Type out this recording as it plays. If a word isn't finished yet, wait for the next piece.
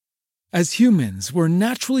As humans, we're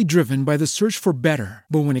naturally driven by the search for better.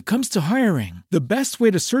 But when it comes to hiring, the best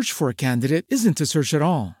way to search for a candidate isn't to search at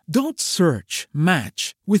all. Don't search,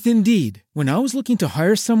 match with Indeed. When I was looking to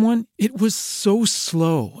hire someone, it was so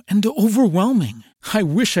slow and overwhelming. I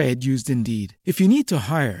wish I had used Indeed. If you need to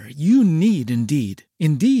hire, you need Indeed.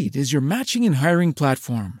 Indeed is your matching and hiring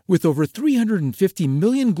platform with over 350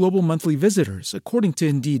 million global monthly visitors, according to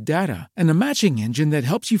Indeed data, and a matching engine that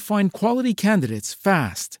helps you find quality candidates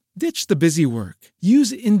fast. Ditch the busy work.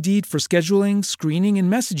 Use Indeed for scheduling, screening,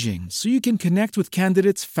 and messaging so you can connect with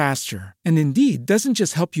candidates faster. And Indeed doesn't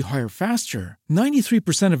just help you hire faster.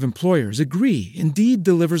 93% of employers agree Indeed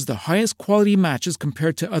delivers the highest quality matches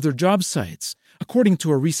compared to other job sites, according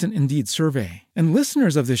to a recent Indeed survey. And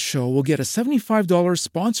listeners of this show will get a $75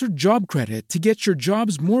 sponsored job credit to get your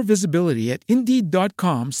jobs more visibility at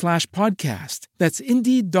Indeed.com/podcast. That's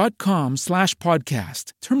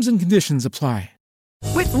Indeed.com/podcast. Terms and conditions apply.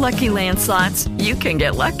 With Lucky Land Slots, you can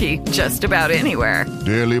get lucky just about anywhere.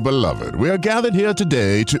 Dearly beloved, we are gathered here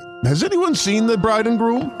today to... Has anyone seen the bride and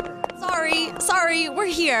groom? Sorry, we're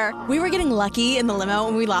here. We were getting lucky in the limo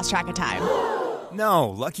and we lost track of time. No,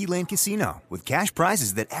 Lucky Land Casino, with cash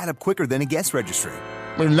prizes that add up quicker than a guest registry.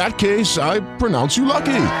 In that case, I pronounce you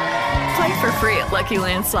lucky. Play for free at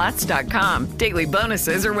LuckyLandSlots.com. Daily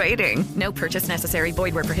bonuses are waiting. No purchase necessary.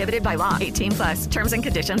 Void where prohibited by law. 18+. Terms and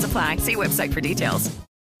conditions apply. See website for details.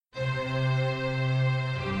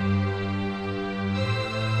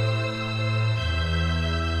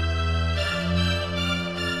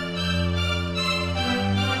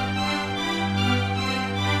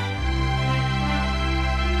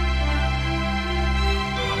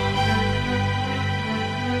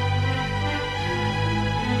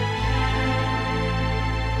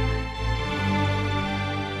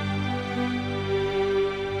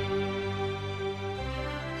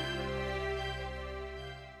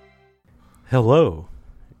 Hello,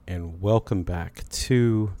 and welcome back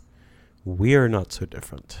to We Are Not So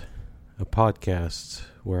Different, a podcast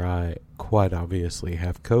where I quite obviously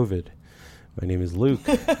have COVID. My name is Luke.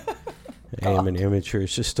 I am an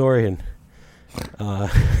amateurish historian.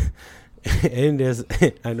 And as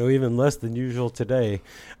I know even less than usual today,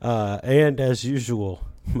 and as usual,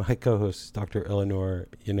 my co-host is Dr. Eleanor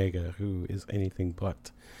Yanega, who is anything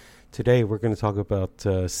but. Today we're going to talk about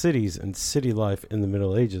cities and city life in the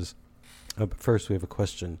Middle Ages. But first, we have a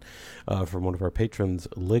question from one of our patrons,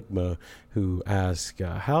 Ligma, who asks,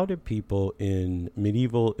 how did people in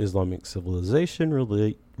medieval Islamic civilization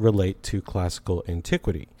relate to classical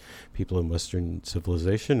antiquity? People in Western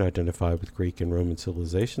civilization identify with Greek and Roman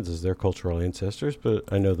civilizations as their cultural ancestors, but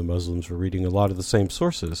I know the Muslims were reading a lot of the same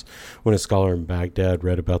sources. When a scholar in Baghdad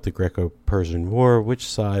read about the Greco-Persian War, which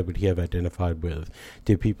side would he have identified with?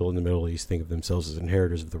 Did people in the Middle East think of themselves as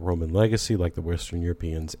inheritors of the Roman legacy like the Western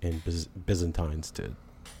Europeans and Byzantines did?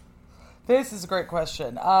 This is a great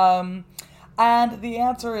question. And the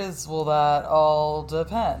answer is, well, that all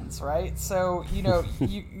depends, right? So,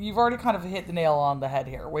 you've already kind of hit the nail on the head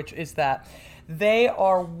here, which is that they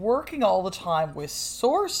are working all the time with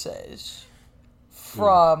sources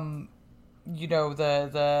from,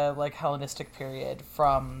 the like Hellenistic period,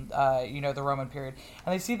 from, the Roman period.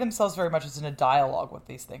 And they see themselves very much as in a dialogue with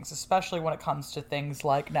these things, especially when it comes to things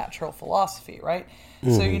like natural philosophy, right?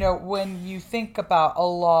 Mm-hmm. So, when you think about a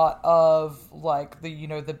lot of, like,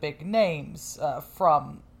 the big names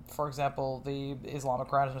from, for example, the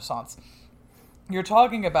Islamic Renaissance, you're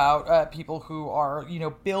talking about people who are,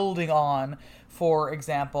 building on, for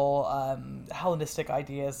example, Hellenistic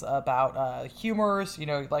ideas about humors,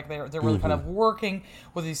 like they're really kind of working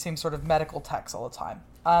with these same sort of medical texts all the time.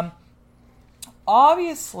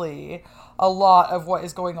 Obviously, a lot of what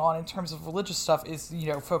is going on in terms of religious stuff is,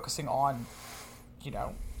 focusing on,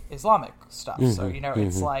 Islamic stuff. Mm-hmm. So,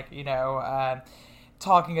 it's like,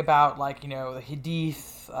 talking about, like, the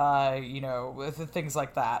Hadith, things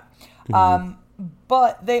like that. Mm-hmm.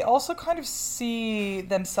 But they also kind of see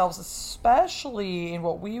themselves, especially in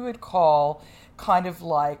what we would call kind of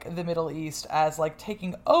like the Middle East, as like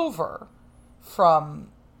taking over from,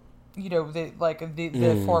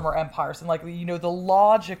 the former empires and like, the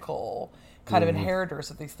logical kind of inheritors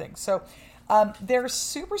of these things. So they're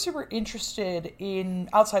super, super interested in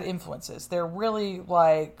outside influences. They're really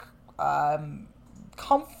like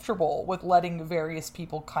comfortable with letting various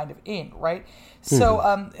people kind of in, right? So,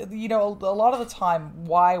 a lot of the time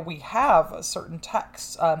why we have certain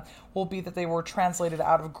texts will be that they were translated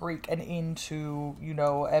out of Greek and into,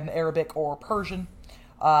 an Arabic or Persian,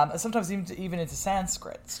 and sometimes even into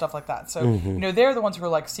Sanskrit, stuff like that. So, they're the ones who are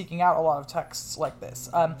like seeking out a lot of texts like this.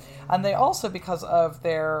 And they also, because of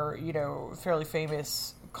their, fairly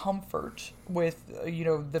famous comfort with,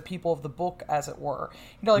 the people of the book, as it were.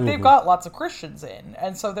 Like they've got lots of Christians in,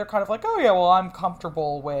 and so they're kind of like, oh yeah, well, I'm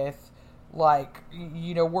comfortable with, like,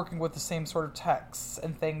 working with the same sort of texts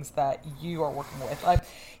and things that you are working with. Like,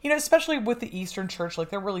 especially with the Eastern Church, like,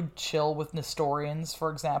 they're really chill with Nestorians, for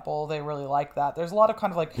example. They really like that. There's a lot of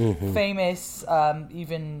kind of, like, famous,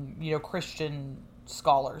 even, Christian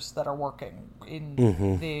scholars that are working in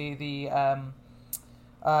in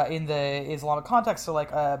the Islamic context. So,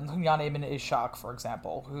 like, Hunyana ibn Ishaq, for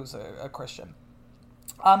example, who's a Christian.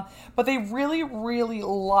 But they really, really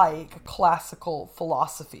like classical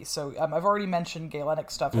philosophy. So I've already mentioned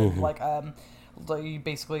Galenic stuff, like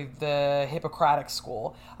basically the Hippocratic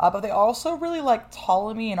school. But they also really like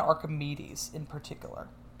Ptolemy and Archimedes in particular.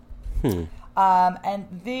 And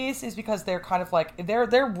this is because they're kind of like,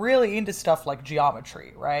 they're really into stuff like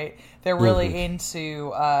geometry, right? They're really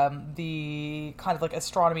into the kind of like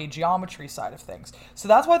astronomy, geometry side of things. So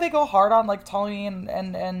that's why they go hard on like Ptolemy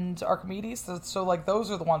and Archimedes. So like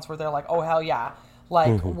those are the ones where they're like, oh hell yeah,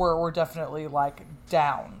 like we're definitely like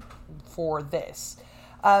down for this.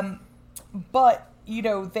 But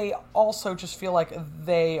they also just feel like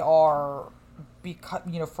they are, because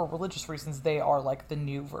for religious reasons, they are like the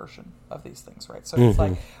new version of these things, right? So it's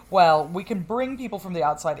like, well, we can bring people from the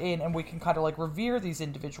outside in and we can kind of like revere these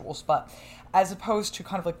individuals, but as opposed to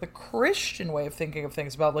kind of like the Christian way of thinking of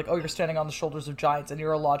things about like, oh, you're standing on the shoulders of giants and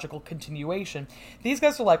you're a logical continuation, these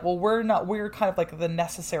guys are like, well, we're kind of like the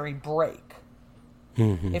necessary break,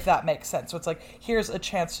 if that makes sense. So it's like, here's a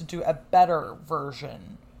chance to do a better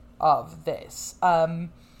version of this.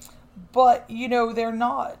 But, they're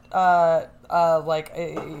not, like,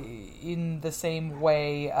 in the same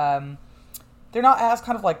way, they're not as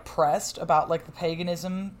kind of, like, pressed about, like, the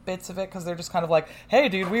paganism bits of it, because they're just kind of like, hey,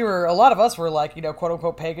 dude, a lot of us were, like,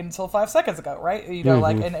 quote-unquote pagan until 5 seconds ago, right?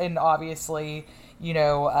 Like, and obviously,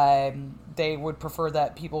 they would prefer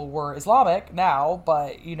that people were Islamic now,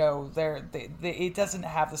 but, it doesn't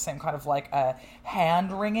have the same kind of, like,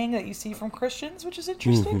 hand-wringing that you see from Christians, which is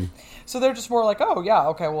interesting. So they're just more like, oh, yeah,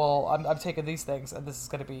 okay, well, I'm taking these things, and this is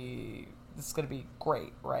going to be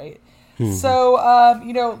great, right? So, a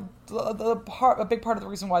big part of the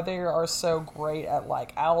reason why they are so great at,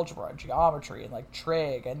 like, algebra and geometry and, like,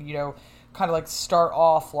 trig and, kind of, like, start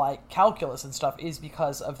off, like, calculus and stuff is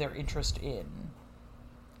because of their interest in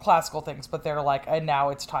classical things, but they're like, and now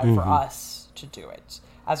it's time for us to do it,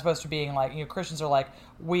 as opposed to being like, Christians are like,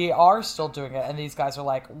 we are still doing it, and these guys are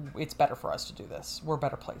like, it's better for us to do this, we're a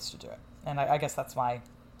better place to do it. And I guess that's my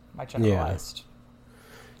generalized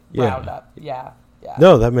roundup.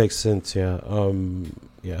 No, that makes sense.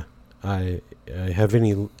 I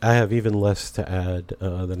have even less to add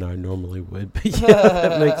than I normally would, but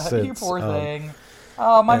that makes sense. You poor thing.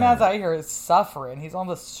 Oh, my man's out here is suffering. He's on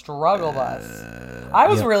the struggle bus. I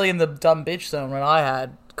was really in the dumb bitch zone when I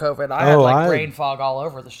had COVID. I had brain fog all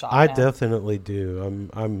over the shop. I definitely do.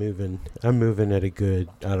 I'm moving at a good,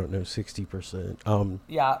 I don't know, 60%.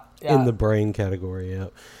 In the brain category.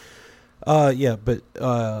 But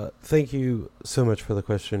thank you so much for the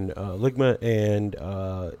question, Ligma. And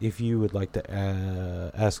if you would like to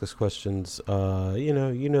ask us questions, you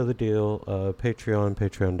know the deal.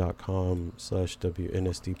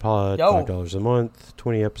 patreon.com/WNSDpod, $5 a month,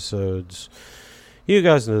 20 episodes. You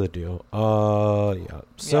guys know the deal.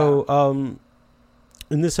 So,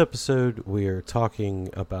 in this episode, we are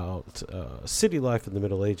talking about city life in the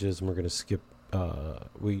Middle Ages, and we're going to skip.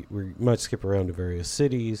 We might skip around to various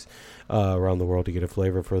cities around the world to get a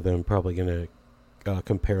flavor for them. Probably going to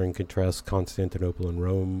compare and contrast Constantinople and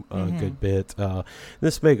Rome a good bit.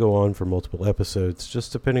 This may go on for multiple episodes,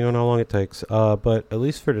 just depending on how long it takes. But at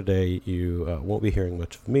least for today, you won't be hearing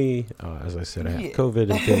much of me. As I said, I have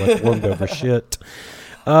COVID and feel like warmed over shit.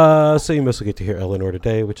 So you mostly get to hear Eleanor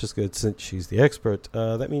today, which is good since she's the expert.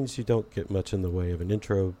 That means you don't get much in the way of an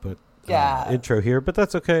intro, but intro here, but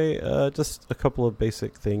that's okay. Just a couple of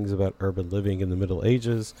basic things about urban living in the Middle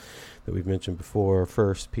Ages that we've mentioned before.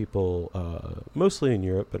 First, people, mostly in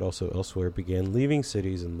Europe, but also elsewhere, began leaving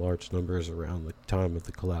cities in large numbers around the time of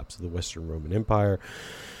the collapse of the Western Roman Empire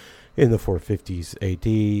in the 450s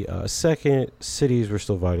AD. Second, cities were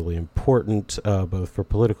still vitally important, both for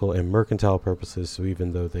political and mercantile purposes, so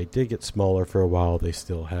even though they did get smaller for a while, they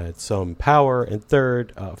still had some power. And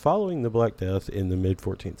third, following the Black Death in the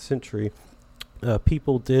mid-14th century,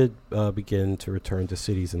 people did begin to return to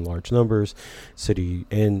cities in large numbers.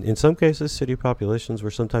 And in some cases, city populations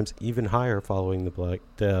were sometimes even higher following the Black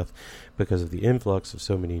Death because of the influx of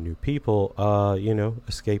so many new people,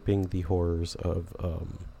 escaping the horrors of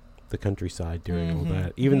the countryside during all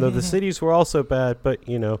that. Even though the cities were also bad, but at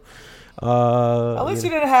least you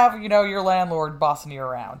didn't have your landlord bossing you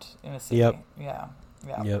around in a city. Yep. Yeah.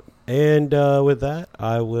 Yep. And with that,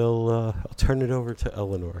 I'll turn it over to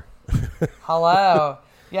Eleanor. Hello.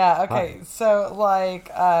 Yeah. Okay. Hi. So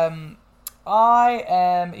I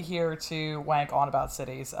am here to wank on about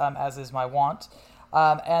cities, as is my wont.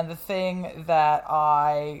 And the thing that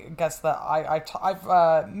I guess that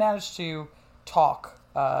I've managed to talk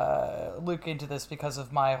Luke into this because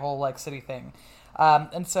of my whole city thing.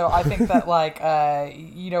 And so I think that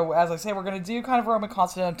as I say, we're going to do kind of Rome and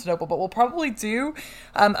Constantinople, but we'll probably do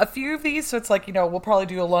a few of these. So it's we'll probably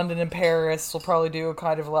do a London and Paris. We'll probably do a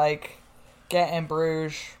kind of Ghent and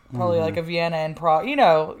Bruges, probably a Vienna and Prague,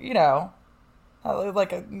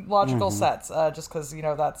 like a logical sets, just because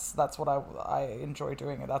that's what I enjoy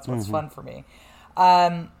doing, and that's what's fun for me.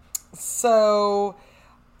 So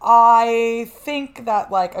I think that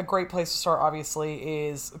a great place to start obviously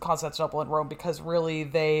is Constantinople and Rome, because really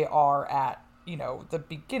they are at the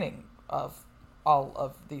beginning of all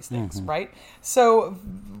of these things, right? So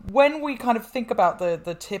when we kind of think about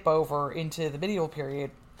the tip over into the medieval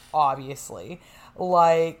period, obviously,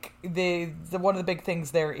 the one of the big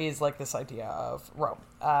things there is this idea of Rome,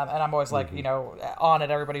 and I'm always on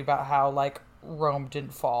at everybody about how Rome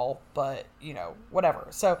didn't fall, but whatever.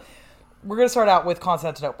 So we're going to start out with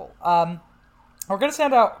Constantinople. We're going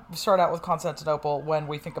to start out with Constantinople when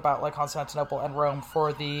we think about Constantinople and Rome,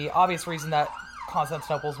 for the obvious reason that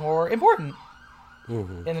Constantinople is more important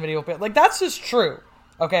in the medieval period. That's just true.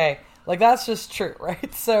 Okay. That's just true,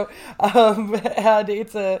 right? So, and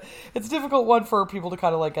it's a difficult one for people to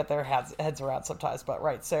kind of get their heads around sometimes, but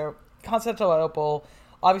right. So Constantinople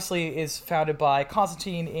obviously is founded by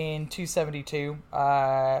Constantine in 272.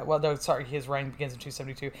 His reign begins in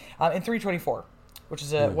 272. In 324, which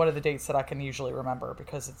is one of the dates that I can usually remember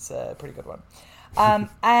because it's a pretty good one.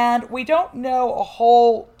 And we don't know a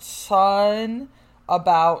whole ton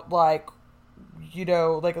about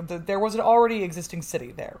there was an already existing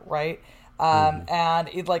city there, right? And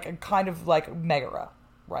it kind of Megara,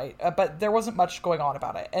 right? But there wasn't much going on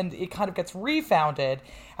about it, and it kind of gets refounded.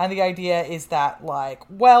 And the idea is that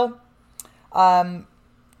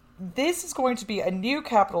this is going to be a new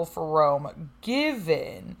capital for Rome,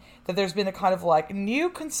 given that there's been a kind of new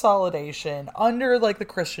consolidation under the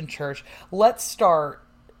Christian church. Let's start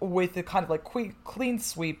with the kind of clean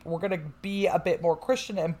sweep. We're going to be a bit more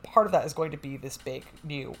Christian, and part of that is going to be this big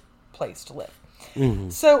new place to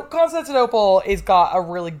live. So Constantinople has got a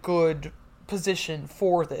really good position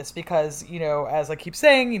for this because, as I keep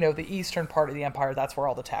saying, the eastern part of the empire, that's where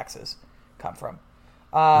all the taxes come from.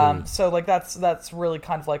 So that's really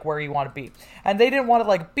kind of where you want to be. And they didn't want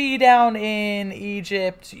to be down in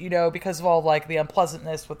Egypt, because of all the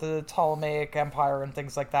unpleasantness with the Ptolemaic Empire and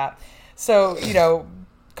things like that. So,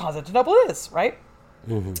 Constantinople is, right?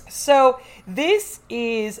 So this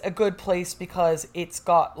is a good place because it's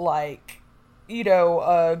got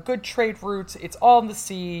good trade routes. It's on the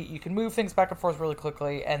sea. You can move things back and forth really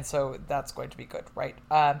quickly. And so that's going to be good, right?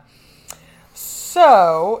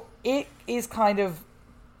 So it is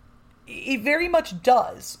it very much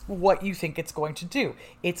does what you think it's going to do.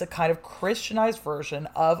 It's a kind of Christianized version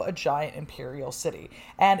of a giant imperial city.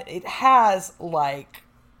 And it has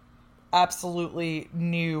absolutely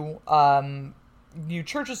new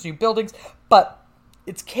churches, new buildings, but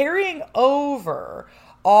it's carrying over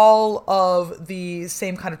all of the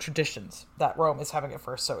same kind of traditions that Rome is having at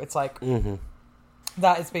first. So it's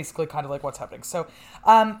that is basically kind of what's happening. So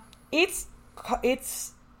its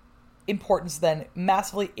importance then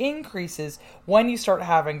massively increases when you start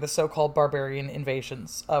having the so-called barbarian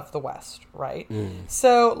invasions of the West, right?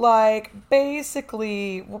 So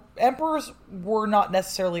basically emperors were not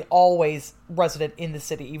necessarily always resident in the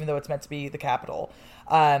city, even though it's meant to be the capital,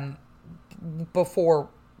 before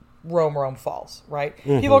Rome falls, right?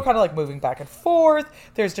 People are kind of moving back and forth.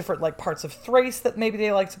 There's different parts of Thrace that maybe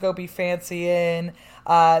they like to go be fancy in.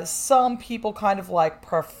 Some people kind of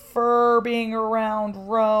prefer being around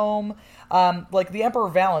Rome. The Emperor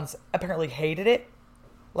Valens apparently hated it.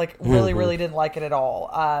 Really didn't like it at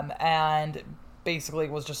all. And basically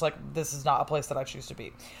was just this is not a place that I choose to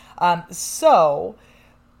be. So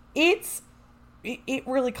it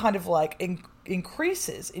really kind of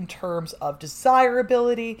increases in terms of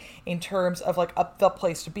desirability, in terms of the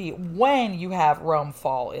place to be when you have Rome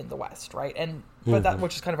fall in the West, right? And but that,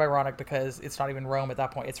 which is kind of ironic because it's not even Rome at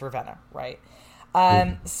that point; it's Ravenna, right?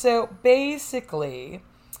 So basically,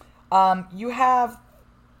 you have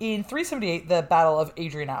in 378 the Battle of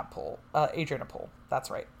Adrianople. That's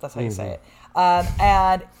right. That's how you say it.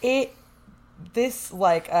 And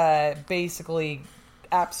basically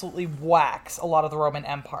absolutely wax a lot of the Roman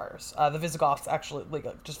empires. The Visigoths actually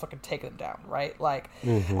like just fucking take them down, right? Like,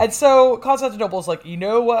 and so Constantinople's like, you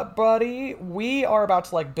know what, buddy? We are about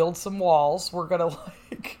to like build some walls. We're gonna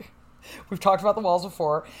like. We've talked about the walls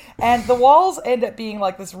before. And the walls end up being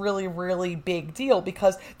like this really, really big deal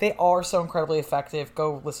because they are so incredibly effective.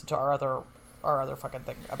 Go listen to our other fucking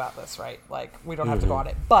thing about this, right? Like, we don't have to go on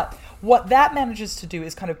it. But what that manages to do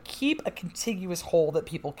is kind of keep a contiguous hole that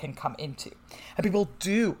people can come into. And people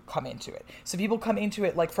do come into it. So people come into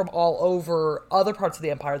it, like, from all over other parts of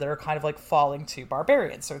the empire that are kind of, like, falling to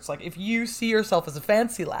barbarians. So it's like, if you see yourself as a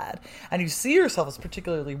fancy lad, and you see yourself as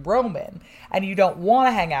particularly Roman, and you don't want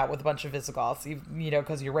to hang out with a bunch of Visigoths, you know,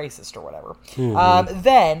 because you're racist or whatever,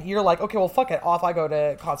 then you're like, okay, well, fuck it. Off I go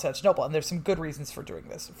to Constantinople. And there's some good reasons for doing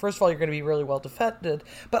this. First of all, you're going to be really well defended,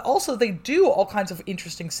 but also they do all kinds of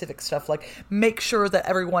interesting civic stuff, like make sure that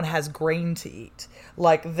everyone has grain to eat.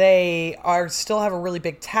 Like they are still have a really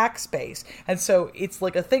big tax base, and so it's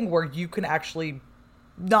like a thing where you can actually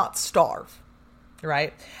not starve,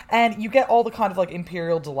 right? And you get all the kind of like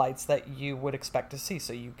imperial delights that you would expect to see.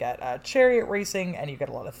 So you get chariot racing, and you get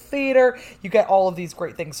a lot of theater. You get all of these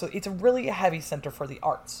great things. So it's a really heavy center for the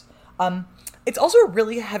arts. It's also a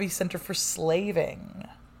really heavy center for slaving.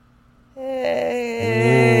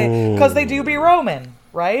 Because they do be Roman,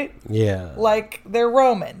 right? Yeah. Like, they're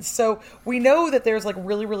Romans. So we know that there's, like,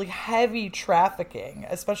 really, really heavy trafficking,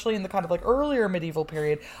 especially in the kind of, like, earlier medieval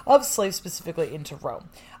period, of slaves specifically into Rome.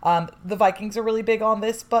 The Vikings are really big on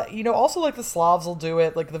this, but, you know, also, like, the Slavs will do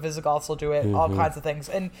it, like, the Visigoths will do it, all kinds of things.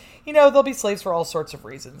 And, you know, they'll be slaves for all sorts of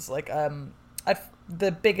reasons. Like,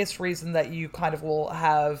 the biggest reason that you kind of will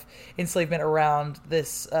have enslavement around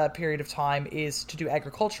this period of time is to do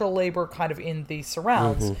agricultural labor kind of in the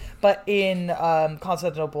surrounds. But in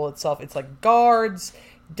Constantinople itself, it's like guards,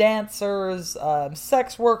 dancers,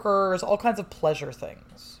 sex workers, all kinds of pleasure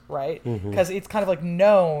things, right? Because it's kind of like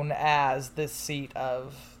known as this seat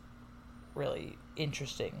of really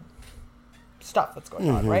interesting stuff that's going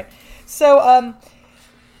on, right? So,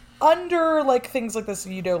 under, like, things like this,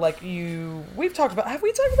 you know, like, have we talked about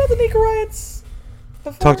the Nika riots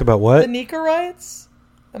before? Talked about what? The Nika riots?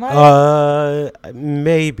 Am I?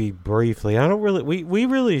 Maybe briefly. I don't really, we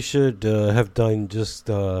really should have done just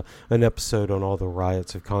an episode on all the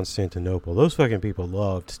riots of Constantinople. Those fucking people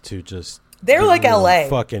loved to just... They're like LA.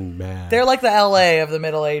 Fucking mad. They're like the LA of the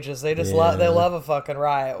Middle Ages. They just they love a fucking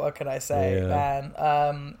riot. What can I say,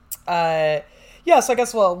 man? Yeah, so I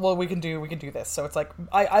guess well we can do this. So it's like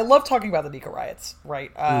I love talking about the Nika riots, right?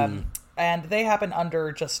 And they happen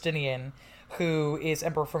under Justinian, who is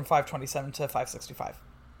emperor from 527 to 565.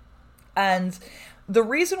 And the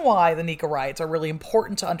reason why the Nika riots are really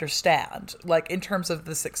important to understand, like in terms of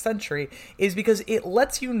the 6th century, is because it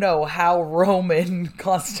lets you know how Roman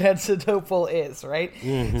Constantinople is, right?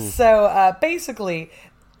 So basically,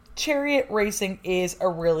 chariot racing is a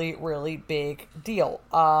really, really big deal.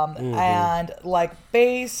 And like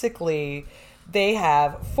basically they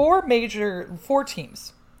have four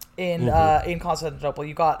teams in Constantinople.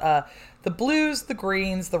 You got the blues, the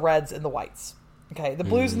greens, the reds, and the whites. Okay, the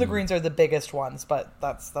blues and the greens are the biggest ones, but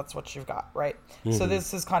that's what you've got, right? So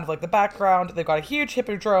this is kind of like the background. They've got a huge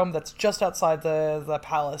hippodrome that's just outside the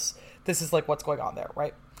palace. This is like what's going on there,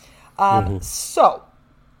 right? So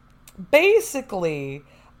basically,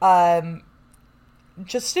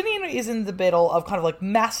 Justinian is in the middle of kind of like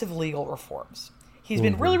massive legal reforms. He's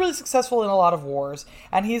been really, really successful in a lot of wars,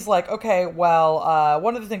 and he's like, okay, well,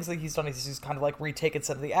 one of the things that he's done is he's kind of like retaken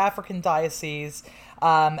some of the African dioceses,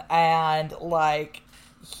 and like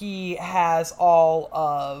he has all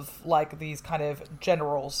of like these kind of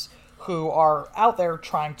generals who are out there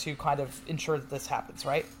trying to kind of ensure that this happens,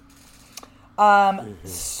 right?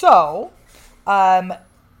 So,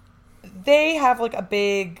 they have like a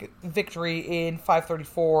big victory in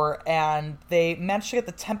 534, and they managed to get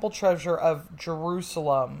the temple treasure of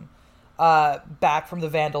Jerusalem back from the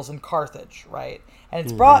Vandals in Carthage, right? And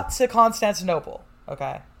it's brought to Constantinople,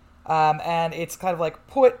 okay? And it's kind of like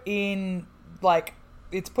put in, like,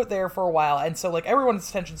 it's put there for a while, and so like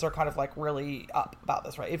everyone's tensions are kind of like really up about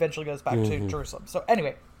this, right? It eventually goes back to Jerusalem. So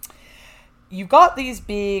anyway, you've got these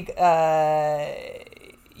big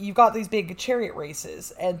chariot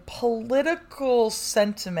races, and political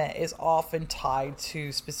sentiment is often tied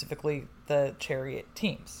to specifically the chariot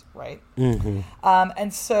teams, right?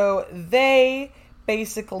 And so they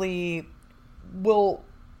basically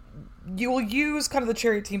you will use kind of the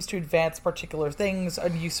chariot teams to advance particular things,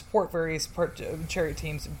 and you support various chariot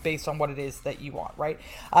teams based on what it is that you want, right?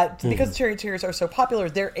 Because charioteers are so popular,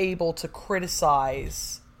 they're able to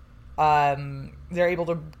criticize they're able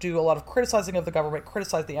to do a lot of criticizing of the government,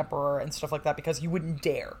 criticize the emperor and stuff like that, because you wouldn't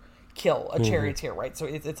dare kill a charioteer, right? So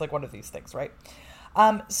it's like one of these things, right?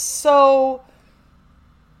 So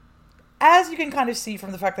as you can kind of see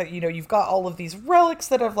from the fact that, you've got all of these relics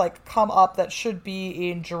that have like come up that should be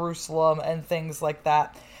in Jerusalem and things like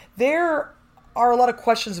that, there are a lot of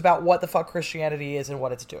questions about what the fuck Christianity is and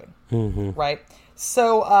what it's doing, right?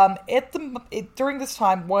 So during this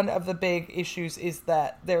time, one of the big issues is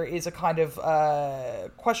that there is a kind of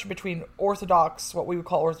question between Orthodox, what we would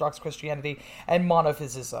call Orthodox Christianity, and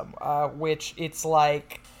monophysism, which it's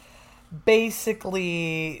like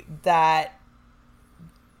basically that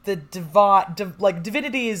the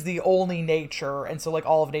divinity is the only nature, and so like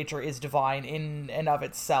all of nature is divine in and of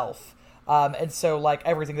itself. And so, like,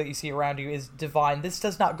 everything that you see around you is divine. This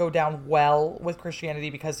does not go down well with Christianity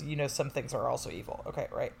because, some things are also evil. Okay,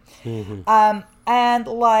 right? And,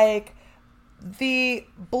 like, the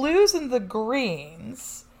blues and the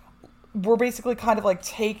greens were basically kind of, like,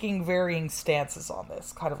 taking varying stances on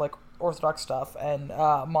this, kind of like Orthodox stuff and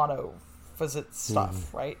monophysite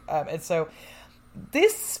stuff, right? And so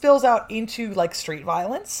this spills out into, like, street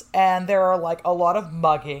violence, and there are, like, a lot of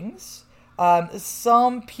muggings.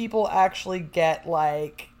 Some people actually get,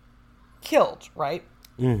 like, killed, right?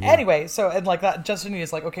 Anyway, so, and like that, Justinian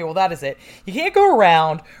is like, okay, well, that is it. You can't go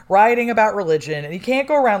around writing about religion, and you can't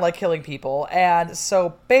go around, like, killing people. And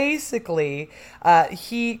so, basically,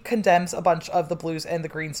 he condemns a bunch of the blues and the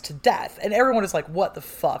greens to death. And everyone is like, what the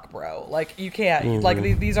fuck, bro? Like, you can't, like,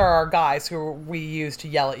 these are our guys who we use to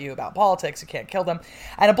yell at you about politics. You can't kill them.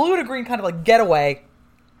 And a blue and a green kind of, like, get away.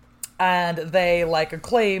 And they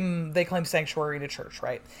claim sanctuary in a church,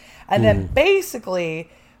 right? And then basically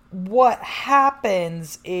what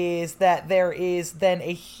happens is that there is then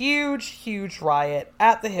a huge riot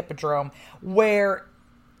at the Hippodrome where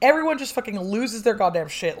everyone just fucking loses their goddamn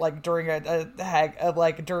shit, like during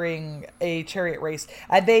during a chariot race,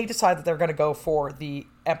 and they decide that they're going to go for the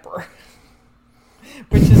emperor.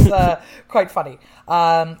 Which is quite funny.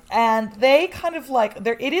 And they kind of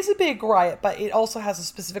it is a big riot, but it also has a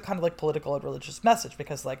specific kind of like political and religious message,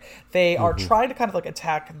 because like they are trying to kind of like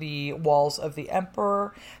attack the walls of the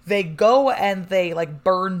emperor. They go and they like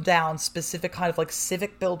burn down specific kind of like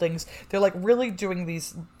civic buildings. They're like really doing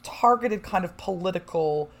these targeted kind of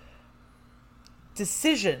political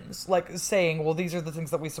decisions, like saying, well, these are the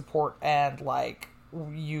things that we support, and like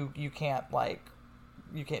you can't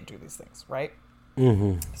do these things, right?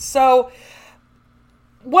 So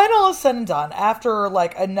when all is said and done, after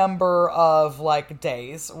like a number of like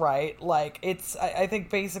days, right? Like I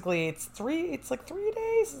think basically it's 3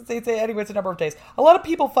 days. Anyway, it's a number of days. A lot of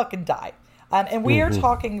people fucking die. And we are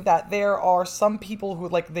talking that there are some people who,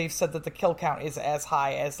 like, they've said that the kill count is as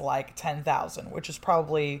high as like 10,000, which is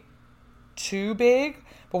probably too big,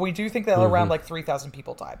 but we do think that around like 3,000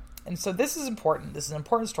 people died. And so this is important. This is an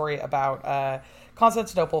important story about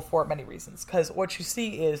Constantinople for many reasons, because what you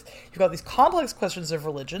see is you've got these complex questions of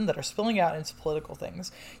religion that are spilling out into political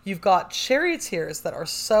things. You've got charioteers that are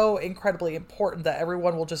so incredibly important that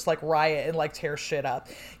everyone will just like riot and like tear shit up.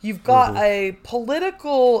 You've got a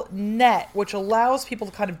political net which allows people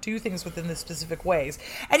to kind of do things within the specific ways.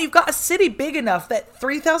 And you've got a city big enough that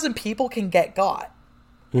 3,000 people can get got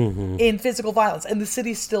in physical violence, and the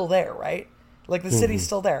city's still there, right? Like, the city's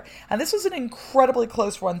still there. And this was an incredibly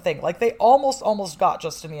close run thing. Like, they almost got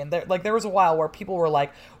Justinian. There was a while where people were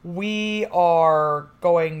like, we are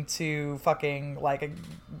going to fucking, like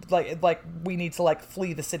we need to, like,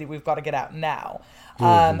 flee the city. We've got to get out now.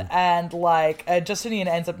 And, like, Justinian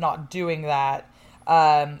ends up not doing that.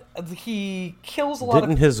 He kills a lot.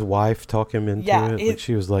 Didn't his wife talk him into it? Like,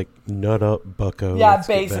 she was like, nut up, bucko. Yeah,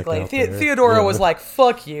 basically. Theodora was like,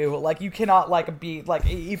 fuck you. Like, you cannot, like, be, like,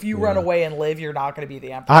 if you run away and live, you're not going to be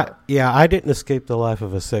the emperor. I didn't escape the life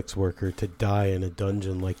of a sex worker to die in a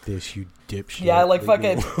dungeon like this, you dipshit. Yeah, like,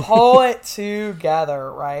 fucking pull it together,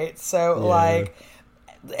 right? So, like,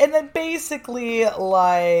 and then basically,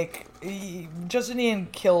 like, Justinian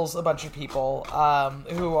kills a bunch of people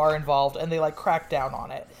who are involved, and they like crack down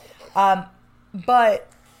on it. But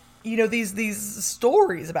you know, these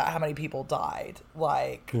stories about how many people died,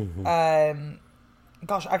 like,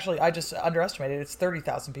 gosh, actually, I just underestimated. It's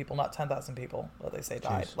 30,000 people, not 10,000 people that they say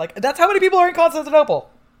died. Jeez. Like, that's how many people are in Constantinople.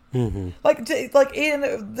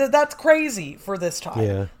 That's crazy for this time.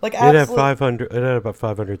 Yeah, like, it had about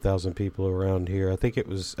 500,000 people around here. I think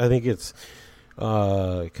it's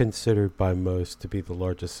considered by most to be the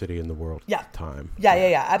largest city in the world at the time.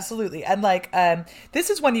 Yeah, absolutely. And like, this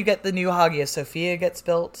is when you get the new Hagia Sophia gets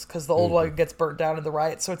built, because the old one gets burnt down in the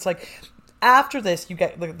riot. So it's like, after this, you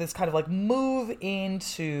get this kind of like move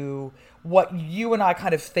into what you and I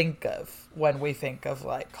kind of think of when we think of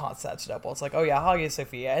like Constantinople. It's like, oh yeah, Hagia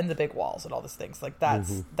Sophia and the big walls and all these things. Like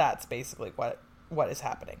that's basically what is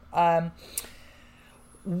happening.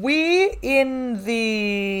 We, in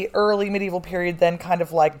the early medieval period, then kind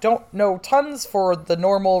of like don't know tons for the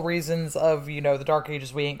normal reasons of, you know, the Dark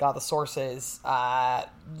Ages. We ain't got the sources. The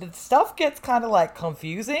stuff gets kind of like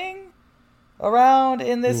confusing around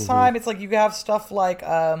in this time. It's like you have stuff like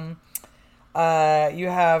you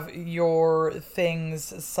have your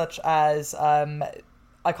things such as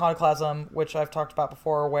iconoclasm, which I've talked about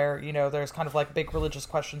before, where, you know, there's kind of like big religious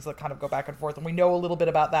questions that kind of go back and forth, and we know a little bit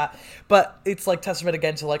about that, but it's like testament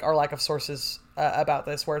again to like our lack of sources about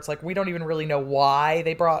this, where it's like we don't even really know why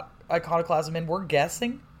they brought iconoclasm in. We're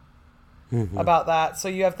guessing about that. So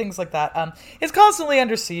you have things like that. It's constantly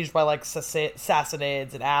under siege by like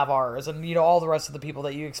Sassanids and Avars and, you know, all the rest of the people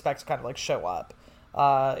that you expect to kind of like show up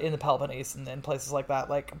in the Peloponnese and places like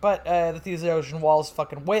that. Like, but the Thessalonian walls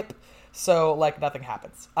fucking whip. So, like, nothing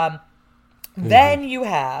happens. Then you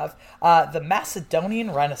have the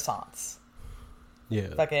Macedonian Renaissance.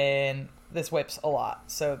 Yeah. Fucking, this whips a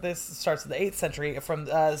lot. So this starts in the 8th century, from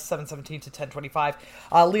 717 to 1025.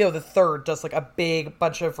 Leo III does, like, a big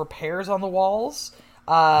bunch of repairs on the walls,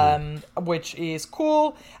 which is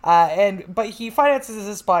cool. But he finances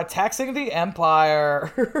this by taxing the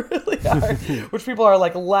empire, really hard, which people are,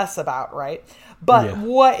 like, less about, right? But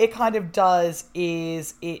what it kind of does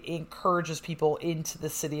is it encourages people into the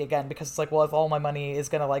city again, because it's like, well, if all my money is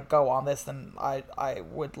going to like go on this, then I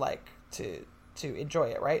would like to enjoy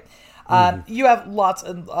it, right? You have lots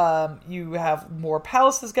of, you have more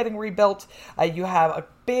palaces getting rebuilt. You have a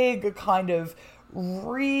big kind of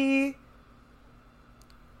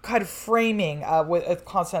framing with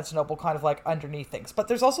Constantinople kind of like underneath things. But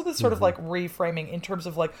there's also this sort of like reframing in terms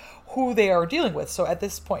of like who they are dealing with. So at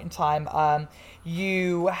this point in time,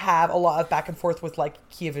 you have a lot of back and forth with like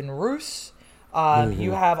Kievan Rus.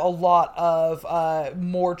 You have a lot of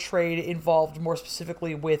more trade involved, more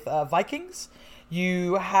specifically with Vikings.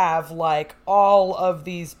 You have like all of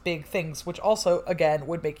these big things, which also, again,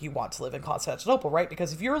 would make you want to live in Constantinople, right?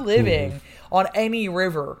 Because if you're living on any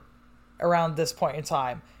river around this point in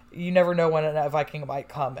time, you never know when a Viking might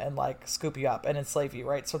come and like scoop you up and enslave you,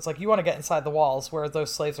 right? So it's like you want to get inside the walls where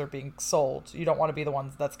those slaves are being sold. You don't want to be the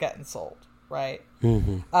ones that's getting sold, right?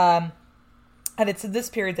 And it's in this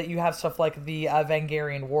period that you have stuff like the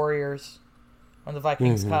Vangarian warriors. When the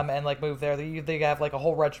Vikings come and like move there, they have like a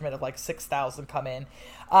whole regiment of like 6,000 come in.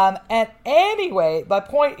 And anyway, my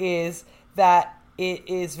point is that it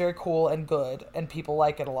is very cool and good, and people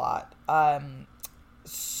like it a lot.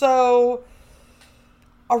 So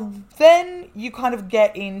then you kind of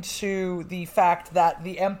get into the fact that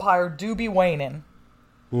the empire do be waning.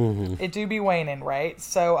 It do be waning, right?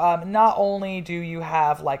 So not only do you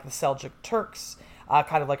have like the Seljuk Turks,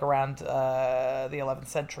 kind of like around the 11th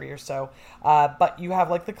century or so, but you have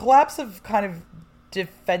like the collapse of kind of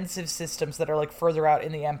defensive systems that are like further out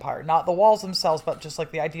in the empire, not the walls themselves, but just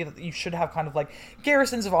like the idea that you should have kind of like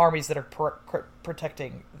garrisons of armies that are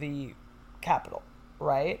protecting the capital,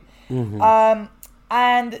 right?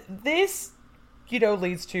 And this, you know,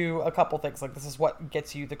 leads to a couple things. Like, this is what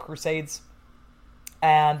gets you the Crusades,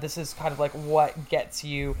 and this is kind of like what gets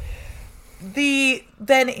you the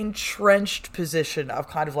then entrenched position of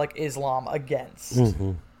kind of like Islam against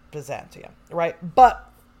Byzantium, right? But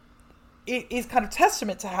it is kind of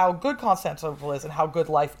testament to how good Constantinople is and how good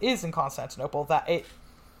life is in Constantinople that it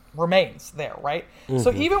remains there, right?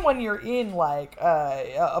 So even when you're in like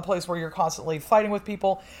a place where you're constantly fighting with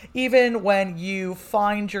people, even when you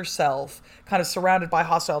find yourself kind of surrounded by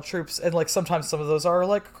hostile troops, and like sometimes some of those are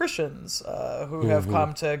like Christians who have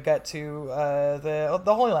come to get to the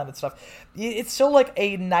Holy Land and stuff, it's still like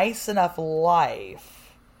a nice enough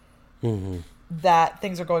life that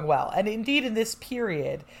things are going well. And indeed, in this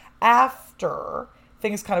period, after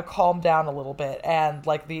things kind of calm down a little bit and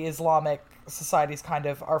like the Islamic societies kind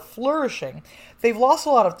of are flourishing, they've lost a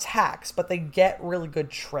lot of tax, but they get really good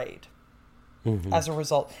trade as a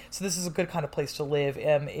result. So this is a good kind of place to live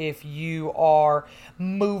if you are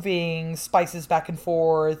moving spices back and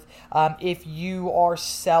forth, if you are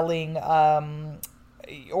selling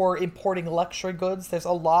or importing luxury goods. There's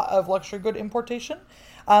a lot of luxury good importation.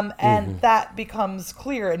 And that becomes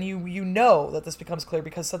clear, and you know that this becomes clear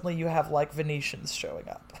because suddenly you have like Venetians showing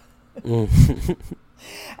up.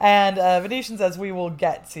 And Venetians, as we will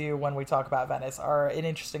get to when we talk about Venice, are an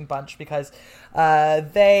interesting bunch because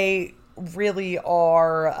they really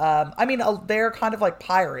are, they're kind of like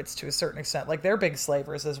pirates to a certain extent. Like, they're big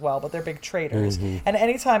slavers as well, but they're big traders. And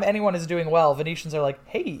anytime anyone is doing well, Venetians are like,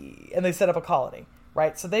 hey, and they set up a colony,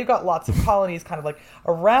 right? So they've got lots of colonies kind of like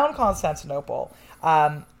around Constantinople.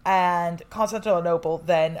 And Constantinople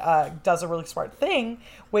then does a really smart thing,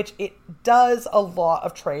 which it does a lot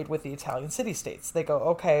of trade with the Italian city-states. They go,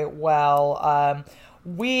 okay, well,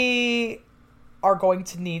 we are going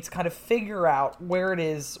to need to kind of figure out where it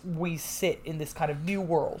is we sit in this kind of new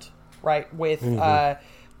world, right? With,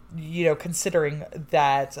 considering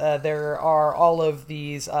that there are all of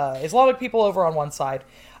these Islamic people over on one side.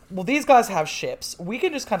 Well, these guys have ships. We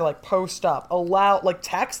can just kind of like post up,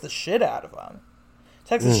 tax the shit out of them.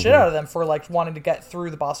 Tax the shit out of them for like wanting to get through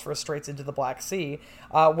the Bosphorus Straits into the Black Sea,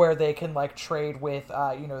 where they can like trade with,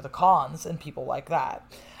 the Khans and people like that.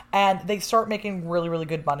 And they start making really, really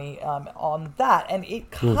good money on that. And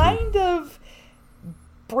it kind of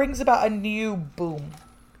brings about a new boom,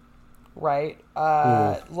 right?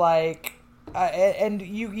 And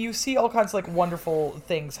you see all kinds of like wonderful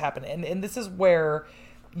things happen. And this is where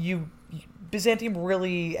Byzantium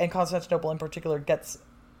really, and Constantinople in particular, gets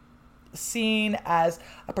seen as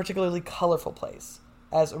a particularly colorful place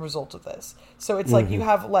as a result of this. So it's like you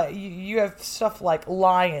have stuff like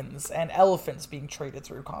lions and elephants being traded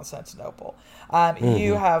through Constantinople.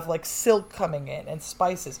 You have like silk coming in and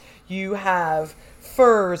spices. You have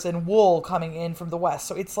furs and wool coming in from the west.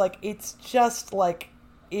 So it's just like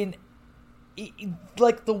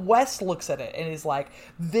like the West looks at it and is like,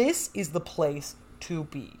 this is the place to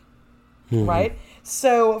be. Right?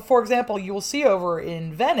 So, for example, you will see over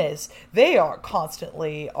in Venice, they are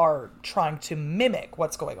constantly trying to mimic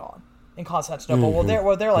what's going on in Constantinople.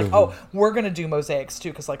 Well, they're like, oh, we're going to do mosaics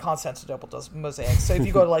too, because like Constantinople does mosaics. So if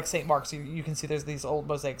you go to like St. Mark's, you can see there's these old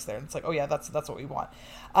mosaics there, and it's like, oh yeah, that's what we want.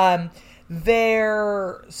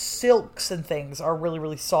 Their silks and things are really,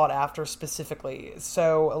 really sought after specifically.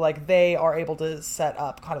 So like they are able to set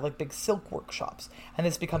up kind of like big silk workshops. And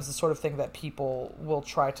this becomes the sort of thing that people will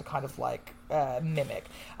try to kind of like mimic.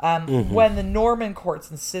 When the Norman courts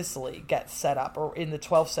in Sicily get set up, or in the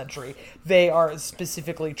 12th century, they are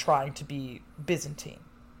specifically trying to be Byzantine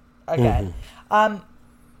again.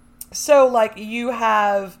 So like you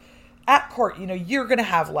have at court, you're going to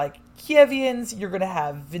have like Kievians, you're going to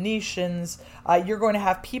have Venetians, you're going to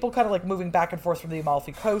have people kind of like moving back and forth from the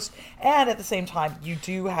Amalfi Coast, and at the same time, you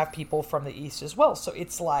do have people from the East as well. So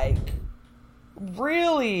it's like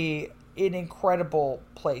really an incredible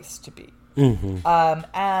place to be.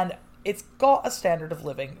 And it's got a standard of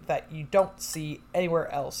living that you don't see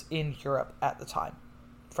anywhere else in Europe at the time,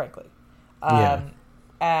 frankly.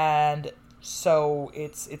 And so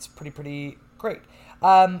it's pretty great.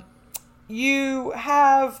 You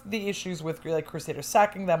have the issues with like Crusaders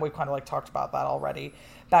sacking them. We've kind of like talked about that already,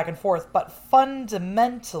 back and forth. But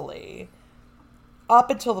fundamentally, up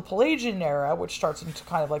until the Pelagian era, which starts into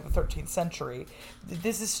kind of like the 13th century,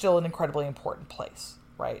 this is still an incredibly important place,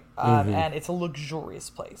 right? And it's a luxurious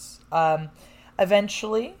place.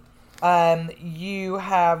 Eventually, you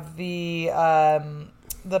have the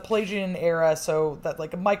Pelagian era, so that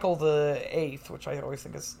like Michael the Eighth, which I always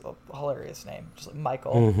think is a hilarious name, just like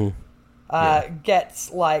Michael. Gets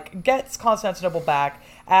Constantinople back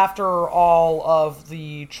after all of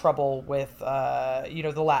the trouble with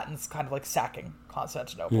the Latins kind of like sacking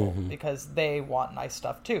Constantinople because they want nice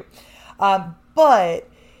stuff too. But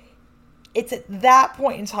it's at that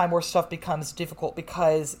point in time where stuff becomes difficult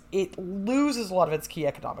because it loses a lot of its key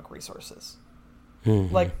economic resources.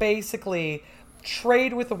 Like basically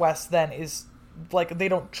trade with the West then is like they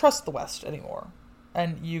don't trust the West anymore,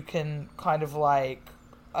 and you can kind of like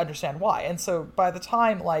understand why. And so by the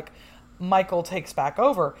time like Michael takes back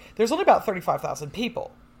over, there's only about 35,000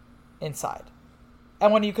 people inside.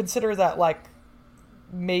 And when you consider that like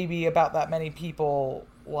maybe about that many people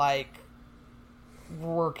like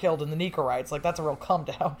were killed in the Nicorites, like that's a real come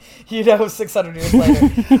down, 600 years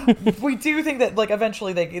later. We do think that like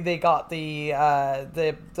eventually they got the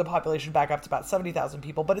population back up to about 70,000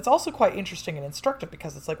 people, but it's also quite interesting and instructive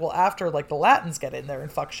because it's like, well, after like the Latins get in there and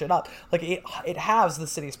fuck shit up, like it halves the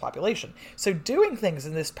city's population. So doing things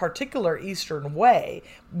in this particular Eastern way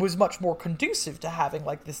was much more conducive to having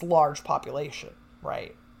like this large population,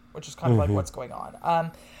 right? Which is kind of like what's going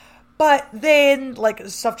on. But then, like,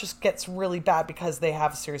 stuff just gets really bad because they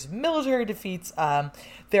have a series of military defeats.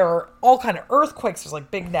 There are all kind of earthquakes. There's, like,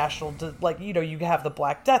 big national, you have the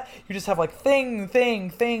Black Death. You just have, like, thing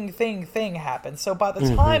happen. So by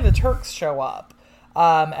the time the Turks show up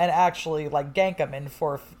and actually, like, gank them in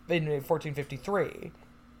 1453,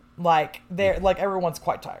 like, everyone's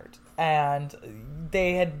quite tired. And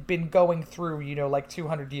they had been going through,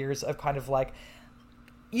 200 years of kind of, like,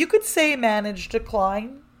 you could say managed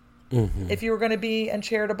decline. If you were going to be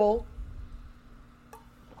uncharitable.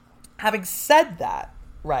 Having said that,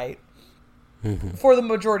 right, for the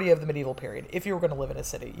majority of the medieval period. If you were going to live in a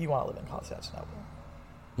city, you want to live in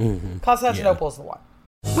Constantinople. Constantinople is the one.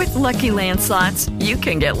 With Lucky Land Slots, you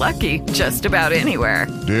can get lucky just about anywhere.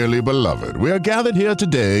 Dearly beloved, we are gathered here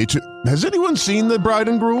today to... Has anyone seen the bride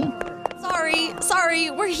and groom? Sorry,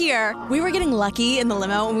 we're here. We were getting lucky in the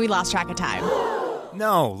limo and we lost track of time.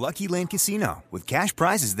 No, Lucky Land Casino, with cash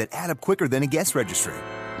prizes that add up quicker than a guest registry.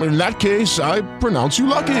 In that case, I pronounce you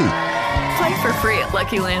lucky. Play for free at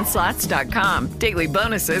LuckyLandSlots.com. Daily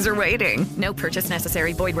bonuses are waiting. No purchase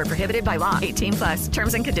necessary. Void where prohibited by law. 18+.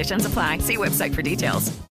 Terms and conditions apply. See website for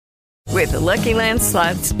details. With Lucky Land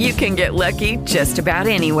Slots, you can get lucky just about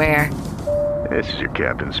anywhere. This is your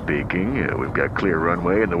captain speaking. We've got clear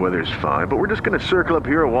runway and the weather's fine, but we're just going to circle up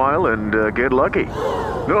here a while and get lucky.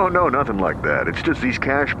 No, nothing like that. It's just these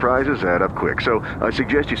cash prizes add up quick. So I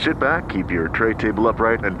suggest you sit back, keep your tray table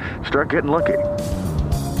upright, and start getting lucky.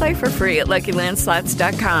 Play for free at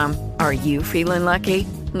LuckyLandSlots.com. Are you feeling lucky?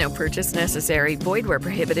 No purchase necessary. Void where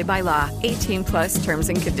prohibited by law. 18+ terms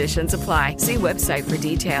and conditions apply. See website for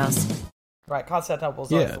details. Right, Constantinople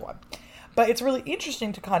is always the one. But it's really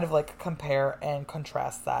interesting to kind of like compare and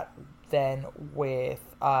contrast that then with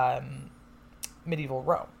medieval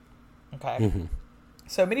Rome. Okay.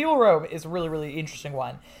 So medieval Rome is a really, really interesting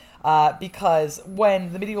one because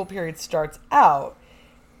when the medieval period starts out,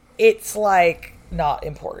 it's like not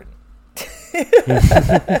important.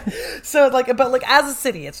 So like, but like as a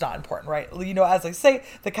city, it's not important, right? You know, as I say,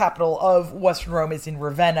 the capital of Western Rome is in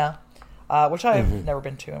Ravenna, which I've never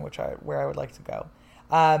been to and where I would like to go.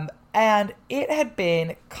 And it had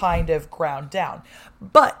been kind of ground down,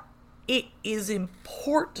 but it is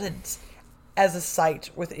important as a site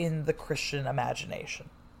within the Christian imagination.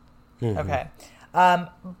 Okay.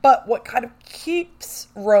 But what kind of keeps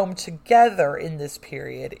Rome together in this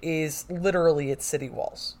period is literally its city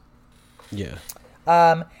walls. Yeah.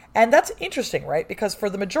 And that's interesting, right? Because for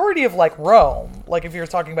the majority of like Rome, like if you're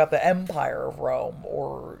talking about the Empire of Rome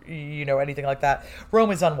or, you know, anything like that,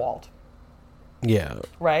 Rome is unwalled. Yeah.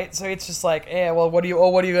 Right? So it's just like, well, what are you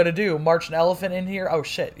going to do? March an elephant in here? Oh,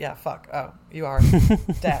 shit. Yeah, fuck. Oh, you are.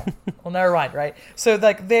 Damn. Well, never mind, right? So,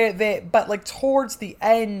 like, but, like, towards the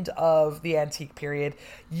end of the antique period,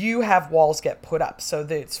 you have walls get put up. So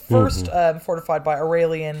it's first fortified by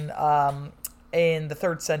Aurelian in the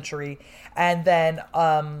 3rd century, and then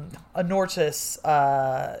Anortus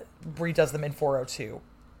redoes them in 402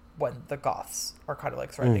 when the Goths are kind of,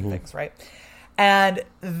 like, threatening things, right? And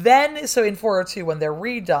then, so in 402, when they're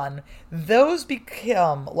redone, those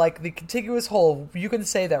become like the contiguous whole. You can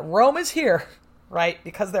say that Rome is here, right?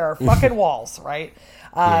 Because there are fucking walls, right?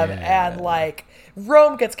 And like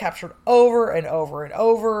Rome gets captured over and over and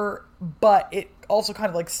over, but it also kind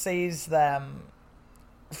of like saves them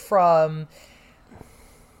from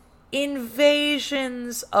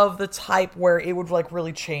invasions of the type where it would like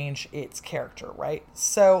really change its character, right?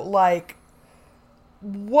 So like,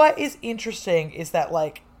 what is interesting is that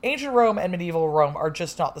like ancient Rome and medieval Rome are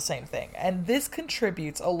just not the same thing. And this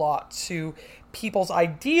contributes a lot to people's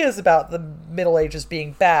ideas about the Middle Ages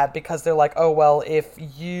being bad because they're like, oh, well, if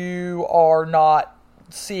you are not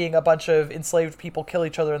seeing a bunch of enslaved people kill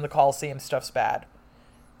each other in the Colosseum, stuff's bad.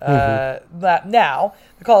 That now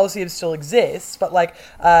the Colosseum still exists, but like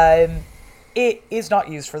it is not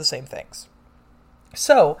used for the same things.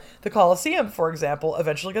 So, the Colosseum, for example,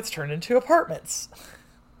 eventually gets turned into apartments.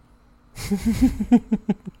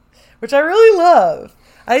 Which I really love.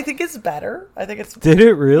 I think it's better. I think it's... Did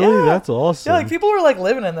it really? Yeah. That's awesome. Yeah, like, people were, like,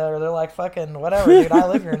 living in there. They're like, fucking, whatever, dude. I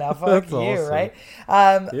live here now. Fuck you, awesome. Right?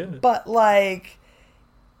 But, like,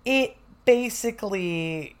 it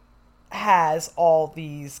basically has all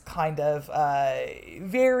these kind of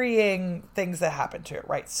varying things that happen to it,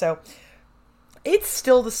 right? So, it's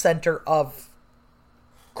still the center of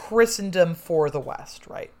Christendom for the West,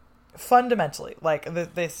 right? Fundamentally, like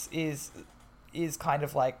this is kind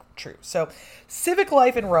of like true. So civic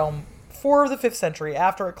life in Rome for the 5th century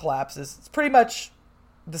after it collapses, it's pretty much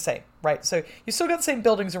the same, right? So you still got the same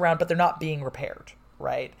buildings around, but they're not being repaired,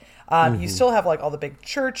 right? You still have like all the big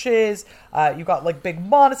churches, you've got like big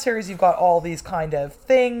monasteries, you've got all these kind of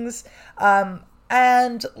things.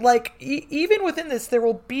 And like even within this, there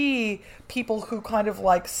will be people who kind of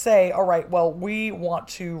like say, all right, well, we want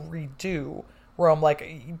to redo Rome,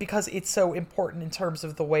 like because it's so important in terms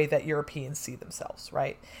of the way that Europeans see themselves,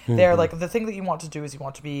 right? They're like, the thing that you want to do is you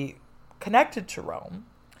want to be connected to Rome.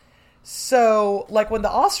 So like when the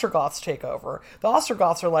Ostrogoths take over, the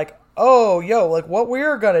Ostrogoths are like, oh, yo, like what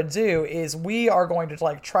we're going to do is we are going to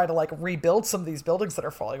like try to like rebuild some of these buildings that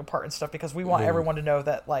are falling apart and stuff because we want everyone to know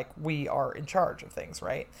that like we are in charge of things,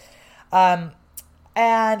 right?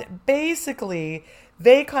 And basically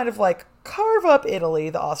they kind of like carve up Italy,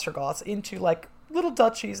 the Ostrogoths, into like little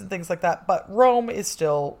duchies and things like that, but Rome is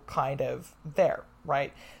still kind of there,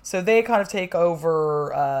 right? So they kind of take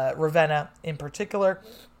over Ravenna in particular,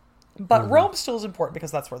 but Rome still is important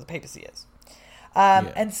because that's where the papacy is.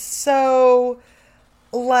 And so,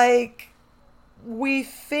 like, we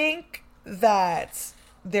think that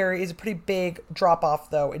there is a pretty big drop-off,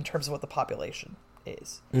 though, in terms of what the population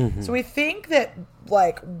is. So we think that,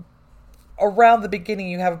 like, around the beginning,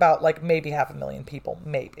 you have about, like, maybe 500,000 people,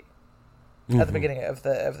 maybe, at the beginning of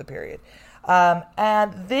the period.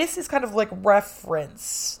 And this is kind of, like,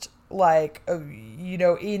 referenced, like, you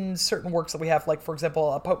know, in certain works that we have, like, for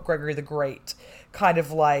example, Pope Gregory the Great kind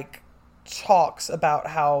of, like, talks about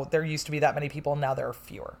how there used to be that many people and now there are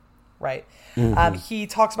fewer, right? He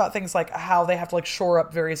talks about things like how they have to, like, shore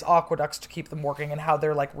up various aqueducts to keep them working, and how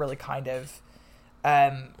they're, like, really kind of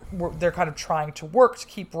they're kind of trying to work to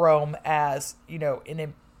keep Rome as, you know, an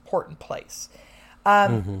important place.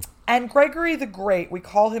 And Gregory the Great, we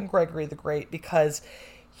call him Gregory the Great because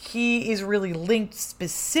he is really linked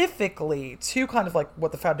specifically to kind of like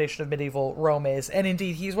what the foundation of medieval Rome is. And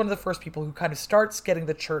indeed, he's one of the first people who kind of starts getting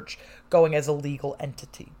the church going as a legal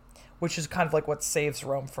entity, which is kind of like what saves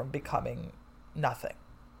Rome from becoming nothing,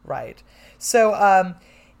 right? So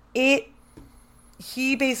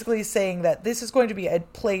he basically is saying that this is going to be a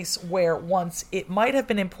place where once it might have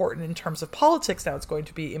been important in terms of politics, now it's going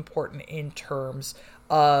to be important in terms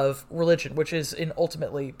of religion, which is an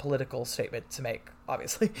ultimately political statement to make,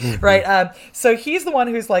 obviously, right? So he's the one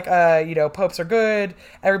who's like, you know, popes are good.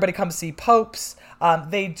 Everybody come see popes.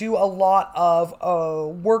 They do a lot of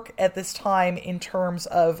work at this time in terms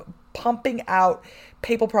of pumping out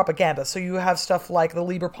papal propaganda. So you have stuff like the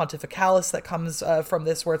Liber Pontificalis that comes from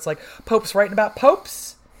this, where it's like popes writing about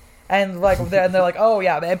popes. And like, and they're like, oh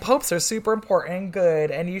yeah, and popes are super important and good,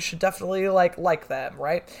 and you should definitely like them,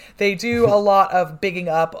 right? They do a lot of bigging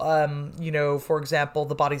up, you know, for example,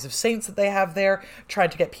 the bodies of saints that they have there, trying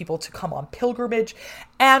to get people to come on pilgrimage.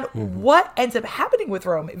 And what ends up happening with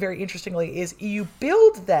Rome, very interestingly, is you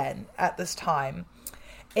build then at this time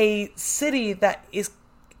a city that is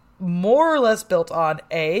more or less built on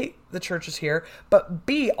A, the church is here, but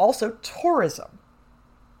B, also tourism,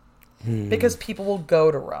 because people will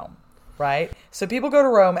go to Rome. Right? So people go to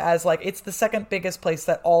Rome as like, it's the second biggest place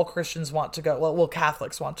that all Christians want to go. Well,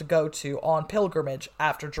 Catholics want to go to on pilgrimage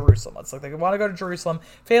after Jerusalem. It's like they want to go to Jerusalem.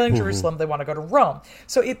 Failing Jerusalem, they want to go to Rome.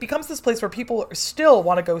 So it becomes this place where people still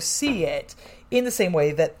want to go see it in the same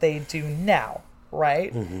way that they do now.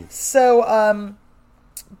 Right? So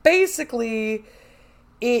basically,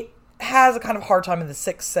 it has a kind of hard time in the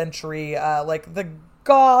 6th century. Like the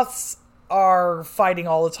Goths are fighting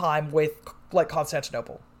all the time with like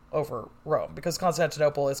Constantinople over Rome, because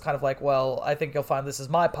Constantinople is kind of like, well, I think you'll find this is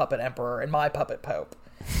my puppet emperor and my puppet pope,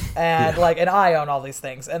 and like, and I own all these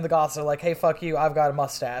things, and the Goths are like, hey, fuck you, I've got a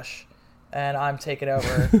mustache and I'm taking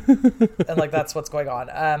over. And like, that's what's going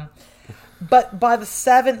on. But by the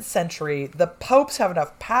 7th century, the popes have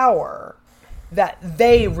enough power that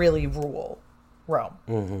they really rule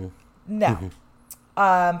Rome. Now,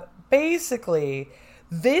 basically,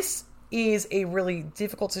 this is a really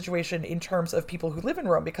difficult situation in terms of people who live in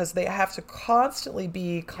Rome, because they have to constantly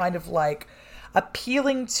be kind of like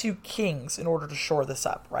appealing to kings in order to shore this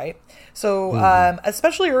up, right? So,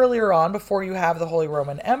 especially earlier on, before you have the Holy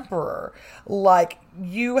Roman Emperor, like,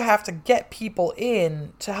 you have to get people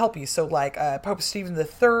in to help you. So, like, Pope Stephen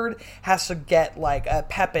III has to get, like,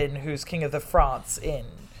 Pepin, who's King of the Franks, in.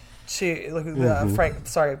 King of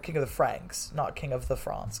the Franks, not King of the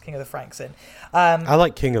France, King of the Franks in. I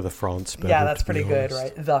like King of the France better. Yeah, that's pretty good,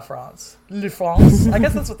 right? The France. Le France. I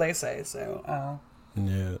guess that's what they say, so.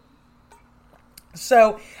 Yeah.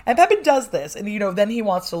 So, and Pepin does this, and, you know, then he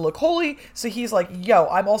wants to look holy, so he's like, yo,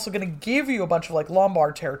 I'm also going to give you a bunch of, like,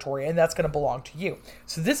 Lombard territory, and that's going to belong to you.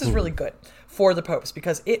 So this is really good for the popes,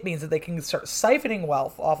 because it means that they can start siphoning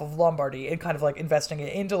wealth off of Lombardy and kind of, like, investing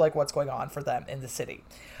it into, like, what's going on for them in the city.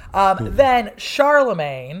 Then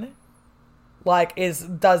Charlemagne, like,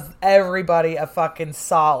 does everybody a fucking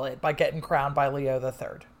solid by getting crowned by Leo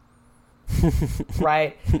III.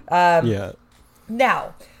 Right? Yeah.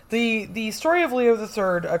 Now, the story of Leo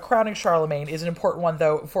III crowning Charlemagne is an important one,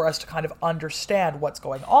 though, for us to kind of understand what's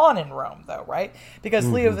going on in Rome, though, right? Because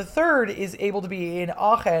Leo III is able to be in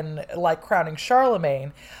Aachen, like, crowning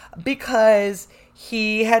Charlemagne, because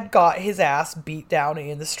he had got his ass beat down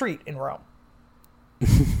in the street in Rome.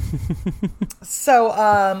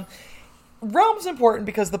 So, Rome's important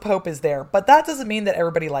because the Pope is there, but that doesn't mean that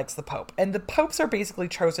everybody likes the Pope. And the popes are basically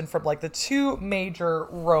chosen from, like, the 2 major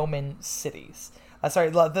Roman cities.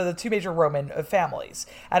 the two major Roman families,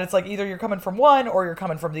 and it's like either you're coming from one or you're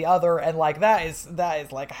coming from the other, and like that is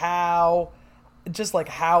like how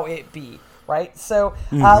it be. Right, so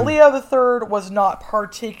Leo III was not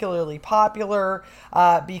particularly popular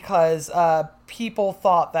because people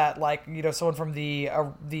thought that, like, you know, someone from the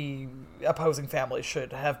opposing family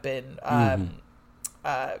should have been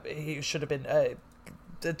he should have been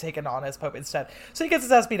taken on as pope instead. So he gets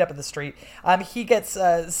his ass beat up in the street. He gets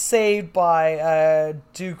saved by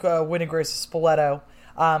Duke Winigrews Spoleto,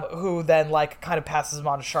 who then like kind of passes him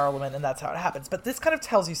on to Charlemagne, and that's how it happens. But this kind of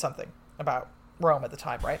tells you something about Rome at the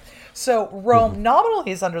time, right? So Rome nominally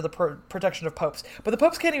is under the protection of popes, but the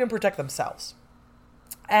popes can't even protect themselves.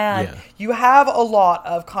 And you have a lot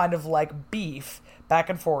of kind of like beef back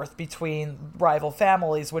and forth between rival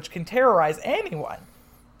families, which can terrorize anyone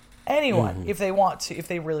if they want to, if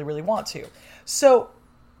they really, really want to. So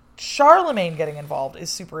Charlemagne getting involved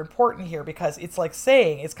is super important here because it's like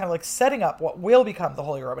saying, it's kind of like setting up what will become the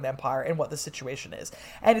Holy Roman Empire and what the situation is.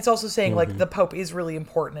 And it's also saying like the Pope is really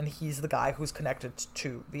important and he's the guy who's connected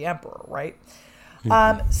to the emperor, right?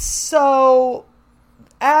 So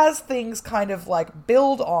as things kind of like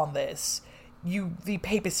build on this, the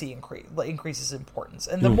papacy increases importance.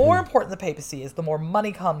 And the more important the papacy is, the more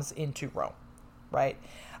money comes into Rome, right?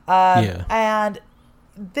 And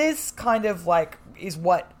this kind of like is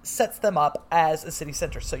what sets them up as a city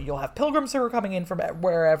center. So you'll have pilgrims who are coming in from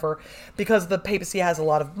wherever because the papacy has a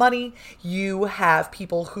lot of money. You have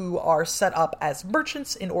people who are set up as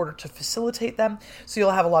merchants in order to facilitate them. So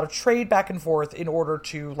you'll have a lot of trade back and forth in order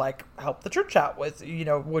to like help the church out with, you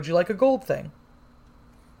know, would you like a gold thing?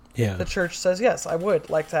 Yeah. The church says, yes, I would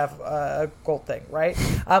like to have a gold thing, right?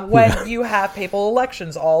 When you have papal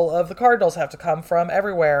elections, all of the cardinals have to come from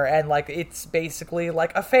everywhere, and like it's basically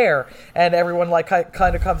like a fair, and everyone like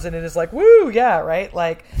kind of comes in and is like, woo, yeah, right?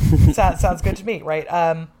 Like, sounds good to me, right?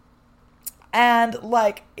 And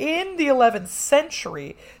like in the 11th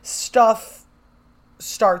century, stuff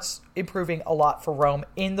starts improving a lot for Rome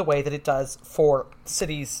in the way that it does for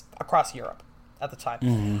cities across Europe at the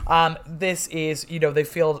time. This is, you know, they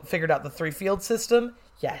figured out the 3-field system.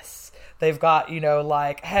 Yes. They've got, you know,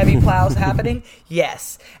 like heavy plows happening.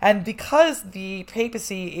 Yes. And because the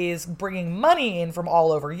papacy is bringing money in from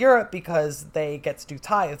all over Europe because they get to do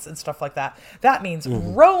tithes and stuff like that, that means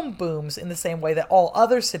Rome booms in the same way that all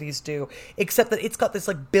other cities do, except that it's got this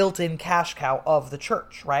like built-in cash cow of the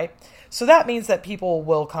church, right? So that means that people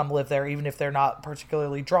will come live there even if they're not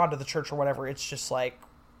particularly drawn to the church or whatever. It's just like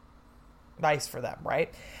nice for them,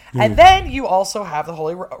 right? And then you also have the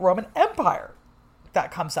Holy Roman Empire that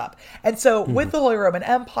comes up. And so with the Holy Roman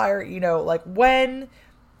Empire, you know, like when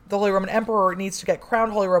the Holy Roman Emperor needs to get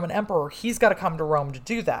crowned Holy Roman Emperor, he's got to come to Rome to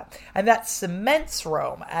do that. And that cements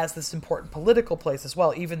Rome as this important political place as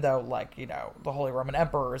well, even though, like, you know, the Holy Roman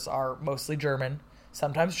Emperors are mostly German,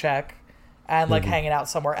 sometimes Czech, and like hanging out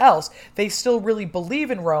somewhere else. They still really believe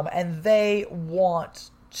in Rome, and they want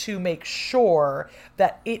to make sure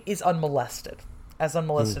that it is unmolested as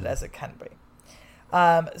it can be.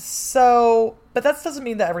 But that doesn't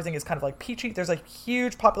mean that everything is kind of like peachy. There's a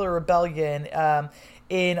huge popular rebellion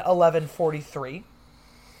in 1143.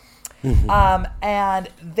 And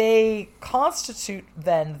they constitute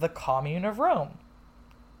then the Commune of Rome.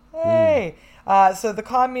 Hey! So the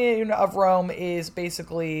Commune of Rome is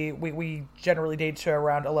basically, we generally date to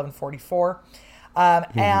around 1144.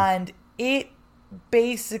 And it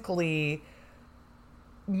basically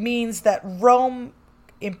means that Rome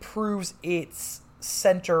improves its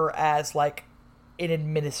center as like an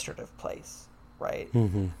administrative place, right?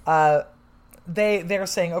 They're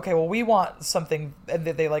saying, okay, well, we want something, and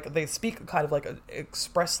they speak kind of like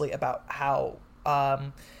expressly about how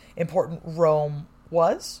important Rome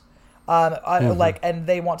was. And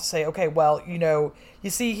they want to say, okay, well, you know, you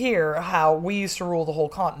see here how we used to rule the whole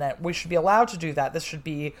continent. We should be allowed to do that. This should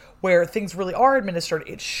be where things really are administered.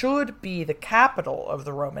 It should be the capital of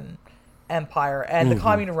the Roman Empire, and the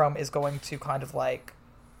Commune of Rome is going to kind of like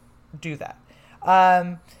do that.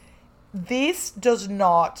 This does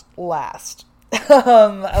not last.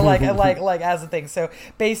 Like as a thing. So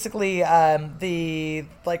basically, the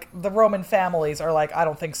Roman families are like, I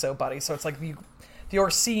don't think so, buddy. So it's like the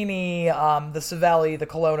Orsini, the Savelli, the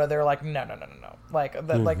Colonna, they're like, no. Like,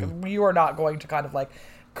 you are not going to kind of like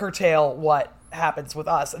curtail what happens with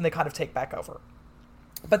us, and they kind of take back over.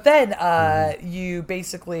 But then you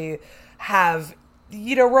basically have,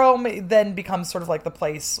 you know, Rome then becomes sort of like the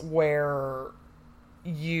place where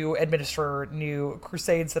you administer new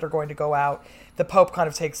crusades that are going to go out. The Pope kind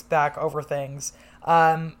of takes back over things.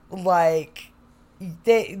 Like,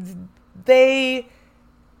 they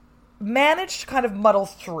managed to kind of muddle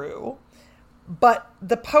through, But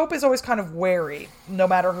the Pope is always kind of wary, no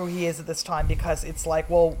matter who he is at this time, because it's like,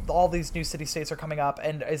 well, all these new city-states are coming up,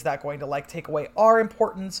 and is that going to, like, take away our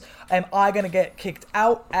importance? Am I going to get kicked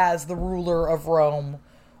out as the ruler of Rome?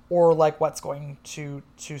 Or, like, what's going to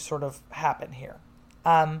sort of happen here?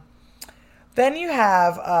 Then you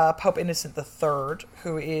have Pope Innocent III,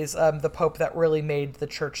 who is the Pope that really made the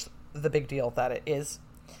church the big deal that it is.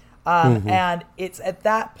 And it's at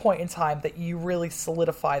that point in time that you really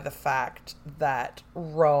solidify the fact that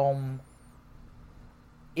Rome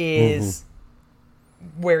is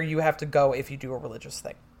where you have to go if you do a religious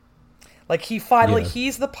thing. Like, he finally,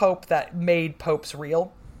 he's the Pope that made popes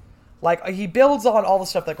real. Like, he builds on all the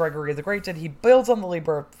stuff that Gregory the Great did. He builds on the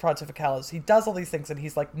Liber Pontificalis. He does all these things, and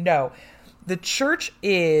he's like, no, the church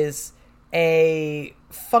is a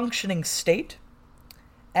functioning state,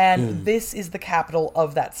 and this is the capital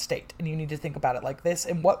of that state. And you need to think about it like this.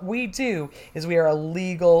 And what we do is we are a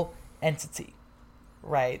legal entity,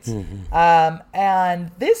 right?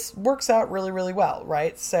 And this works out really, really well,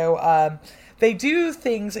 right? So they do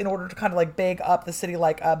things in order to kind of like big up the city.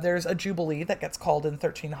 Like there's a jubilee that gets called in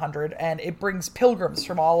 1300, and it brings pilgrims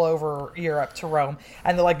from all over Europe to Rome,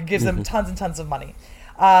 and like gives them tons and tons of money.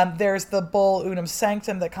 There's the bull Unum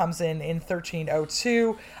Sanctum that comes in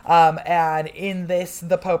 1302, and in this,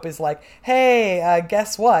 the Pope is like, hey,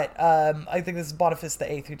 guess what? I think this is Boniface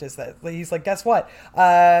VIII who does that. He's like, guess what?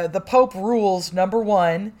 The Pope rules, number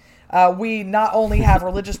one. We not only have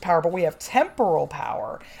religious power, but we have temporal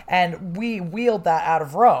power, and we wield that out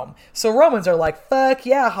of Rome. So Romans are like, fuck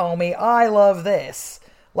yeah, homie, I love this.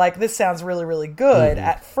 Like, this sounds really, really good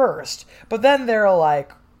at first. But then they're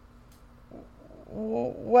like,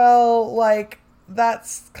 well, like,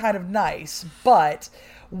 that's kind of nice, but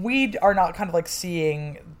we are not kind of like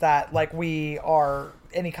seeing that, like, we are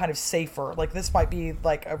any kind of safer. Like, this might be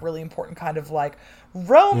like a really important kind of like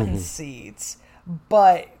Roman seeds,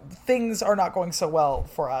 but things are not going so well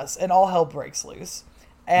for us, and all hell breaks loose.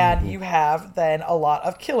 And you have then a lot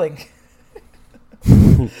of killing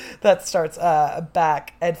that starts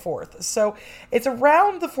back and forth. So it's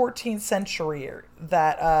around the 14th century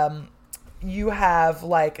that you have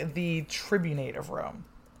like the tribunate of Rome.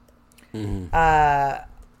 But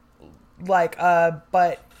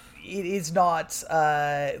it is not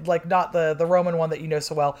like not the Roman one that you know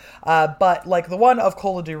so well, but like the one of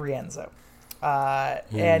Cola di Rienzo.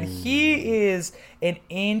 And he is an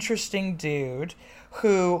interesting dude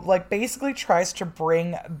who like basically tries to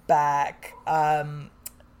bring back,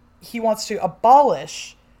 he wants to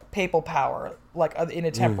abolish papal power, like in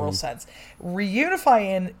a temporal sense, reunify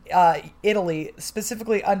in Italy,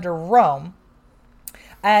 specifically under Rome,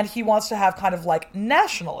 and he wants to have kind of like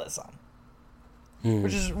nationalism,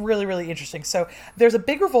 which is really, really interesting. So there's a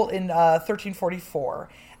big revolt in 1344,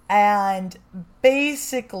 and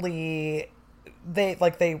basically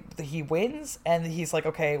he wins, and he's like,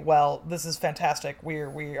 okay, well, this is fantastic.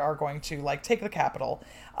 We are going to like take the capital,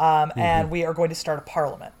 and we are going to start a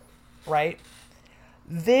parliament, right?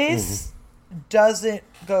 This doesn't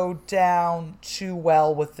go down too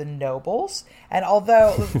well with the nobles, and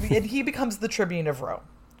and he becomes the tribune of Rome,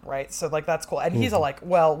 right? So like that's cool, and he's like,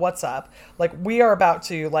 well, what's up? Like, we are about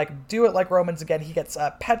to like do it like Romans again. He gets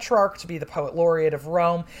Petrarch to be the poet laureate of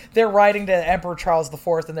Rome. They're writing to Emperor Charles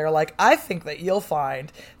IV, and they're like, I think that you'll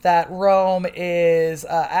find that Rome is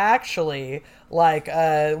actually like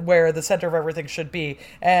where the center of everything should be.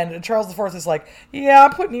 And Charles IV is like, yeah,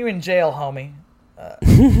 I'm putting you in jail, homie.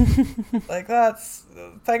 Like,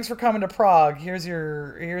 thanks for coming to Prague. Here's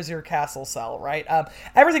your castle cell, right?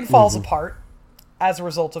 Everything falls apart as a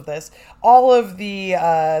result of this. All of the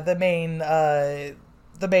main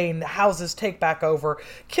houses take back over,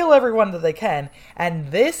 kill everyone that they can,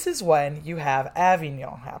 and this is when you have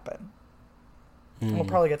Avignon happen. We'll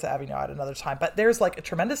probably get to Avignon at another time, but there's like a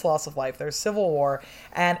tremendous loss of life. There's civil war,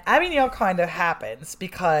 and Avignon kind of happens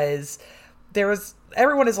because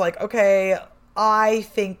everyone is like, okay, I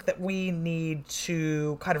think that we need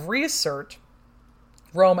to kind of reassert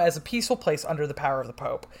Rome as a peaceful place under the power of the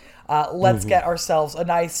Pope. Let's get ourselves a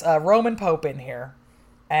nice Roman Pope in here,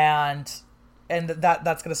 and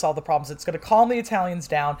that's going to solve the problems. It's going to calm the Italians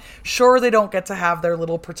down. Sure, they don't get to have their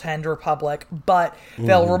little pretend republic, but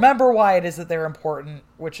they'll remember why it is that they're important,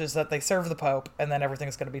 which is that they serve the Pope, and then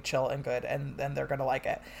everything's going to be chill and good, and they're going to like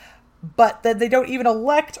it. But then they don't even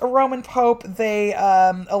elect a Roman Pope. They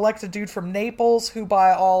elect a dude from Naples who,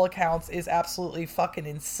 by all accounts, is absolutely fucking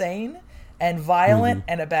insane and violent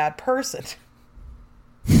and a bad person.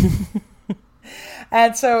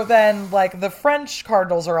 And so then, like, the French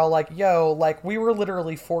cardinals are all like, yo, like, we were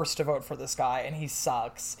literally forced to vote for this guy, and he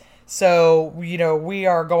sucks. So, you know, we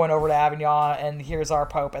are going over to Avignon, and here's our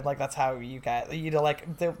Pope, and, like, that's how you get, you know,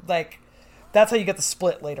 that's how you get the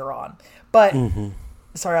split later on. But,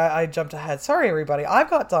 sorry, I jumped ahead. Sorry, everybody. I've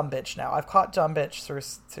got dumb bitch now. I've caught dumb bitch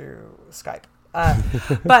through Skype.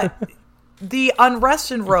 But the unrest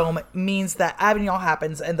in Rome means that Avignon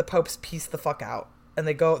happens, and the popes peace the fuck out, and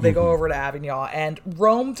they go over to Avignon, and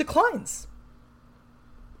Rome declines.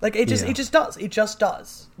 Like, it just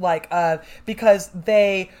does. Like, because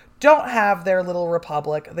they don't have their little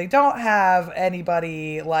republic. They don't have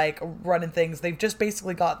anybody, like, running things. They've just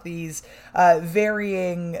basically got these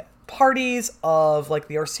varying parties of, like,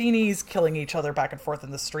 the Orsinis killing each other back and forth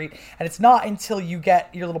in the street. And it's not until you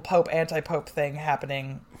get your little Pope, anti-Pope thing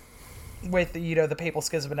happening with, you know, the papal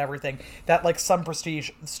schism and everything that, like, some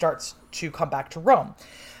prestige starts to come back to Rome.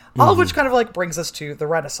 All of which kind of, like, brings us to the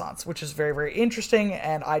Renaissance, which is very, very interesting,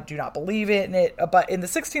 and I do not believe in it. But in the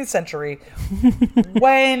 16th century,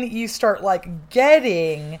 when you start, like,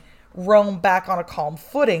 getting Rome back on a calm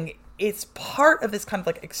footing, it's part of this kind of,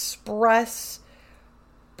 like, express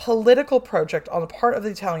political project on the part of the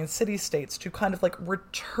Italian city-states to kind of, like,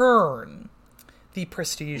 return the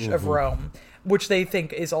prestige of Rome, which they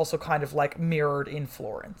think is also kind of, like, mirrored in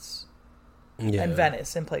Florence and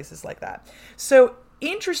Venice and places like that. So,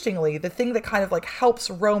 interestingly, the thing that kind of, like, helps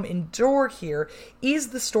Rome endure here is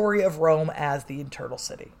the story of Rome as the eternal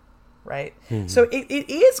city, right? So it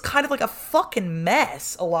is kind of like a fucking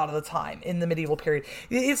mess a lot of the time in the medieval period.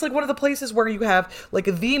 It's like one of the places where you have, like,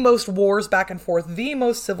 the most wars back and forth, the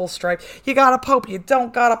most civil strife. You got a pope, you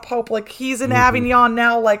don't got a pope. Like, he's in Avignon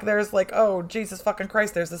now. Like, there's, like, oh, Jesus fucking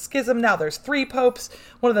Christ, there's a schism now. There's 3 popes.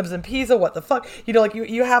 One of them's in Pisa. What the fuck? You know, like,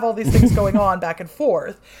 you have all these things going on back and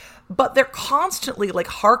forth. But they're constantly, like,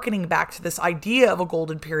 hearkening back to this idea of a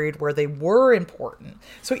golden period where they were important.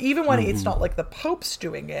 So even when it's not, like, the popes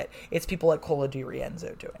doing it, it's people like Cola di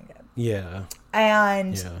Rienzo doing it. Yeah.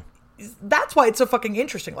 And that's why it's so fucking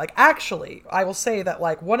interesting. Like, actually, I will say that,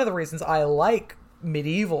 like, one of the reasons I like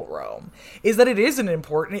medieval Rome is that it isn't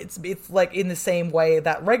important. It's like, in the same way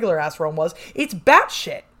that regular ass Rome was, it's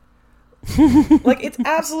batshit. Like, it's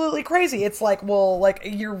absolutely crazy. It's like, well, like,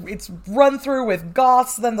 it's run through with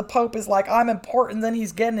Goths, then the Pope is like, I'm important, then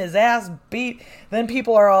he's getting his ass beat, then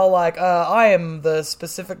people are all like, I am the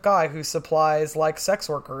specific guy who supplies, like, sex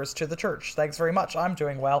workers to the church, thanks very much, I'm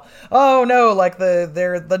doing well. Oh no, like,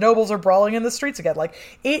 the nobles are brawling in the streets again. Like,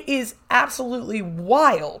 it is absolutely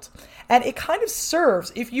wild, and it kind of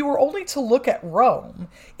serves, if you were only to look at Rome,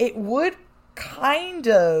 it would kind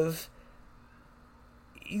of,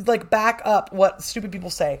 like, back up what stupid people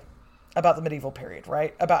say about the medieval period,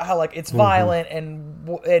 right? About how, like, it's violent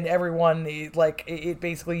and everyone, like, it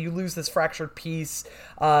basically, you lose this fractured piece.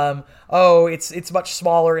 It's much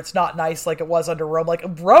smaller. It's not nice like it was under Rome. Like,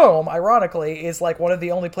 Rome, ironically, is, like, one of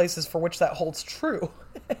the only places for which that holds true.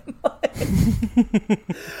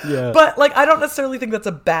 Yeah. But, like, I don't necessarily think that's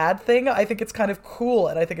a bad thing. I think it's kind of cool,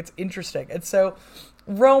 and I think it's interesting. And so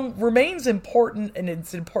Rome remains important, and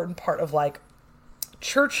it's an important part of, like,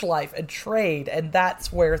 church life and trade, and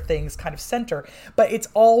that's where things kind of center, but it's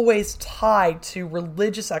always tied to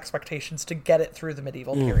religious expectations to get it through the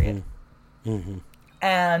medieval period.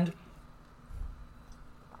 And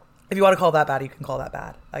if you want to call that bad, you can call that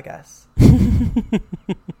bad, I guess.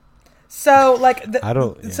 So, like,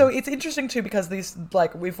 so it's interesting too, because these,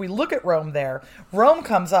 like, if we look at Rome there, Rome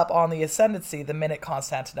comes up on the ascendancy the minute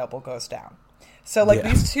Constantinople goes down. So, like,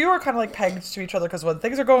 these two are kind of, like, pegged to each other, because when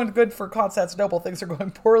things are going good for Constantinople, things are going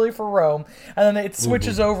poorly for Rome, and then it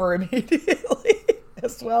switches over immediately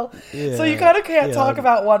as well. Yeah. So you kind of can't talk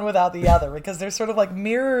about one without the other, because they're sort of, like,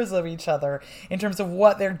 mirrors of each other in terms of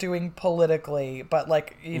what they're doing politically, but,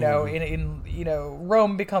 like, you know, in you know,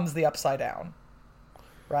 Rome becomes the upside down,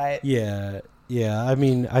 right? Yeah. I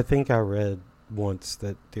mean, I think I read once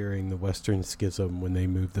that during the Western Schism, when they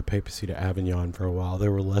moved the papacy to Avignon for a while, there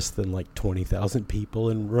were less than, like, 20,000 people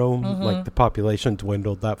in Rome. Like, the population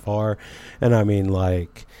dwindled that far. And I mean,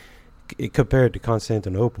 like, compared to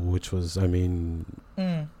Constantinople, which was, I mean,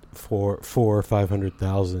 400,000 or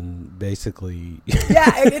 500,000 basically.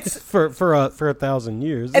 Yeah, and it's for 1,000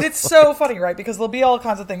 years. And it's so funny, right? Because there'll be all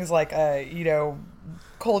kinds of things like, you know,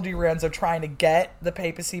 Cola di Rienzo trying to get the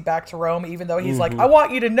papacy back to Rome, even though he's like, I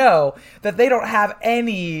want you to know that they don't have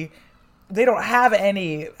any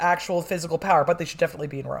actual physical power, but they should definitely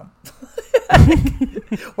be in Rome.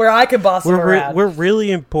 Where I can boss them around. We're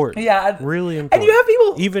really important. Yeah. Really important. And you have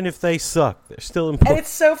people, even if they suck, they're still important. And it's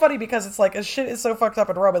so funny because it's like, shit is so fucked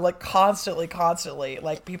up in Rome, and, like, constantly,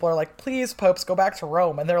 like, people are like, please, popes, go back to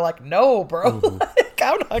Rome. And they're like, no, bro. Like,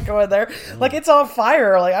 like, I'm not going there. Like, it's on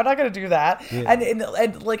fire. Like, I'm not going to do that. Yeah.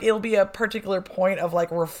 And like, it'll be a particular point of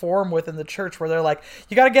like reform within the church where they're like,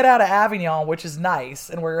 you got to get out of Avignon, which is nice,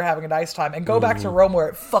 and where you're having a nice time, and go back to Rome where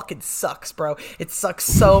it fucking sucks, bro. It sucks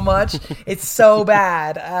so much. It's so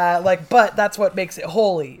bad. But that's what makes it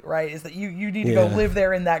holy, right? Is that you need to go live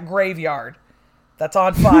there in that graveyard that's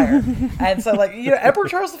on fire. And so, like, Emperor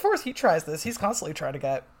Charles IV, he tries this. He's constantly trying to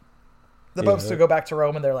get the popes to go back to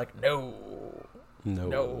Rome, and they're like, no. And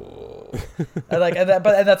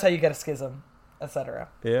that's how you get a schism, etc.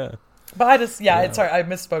 Yeah. But I just, sorry, I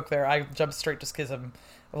misspoke there. I jumped straight to schism,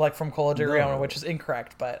 like from Cola di Rione, which is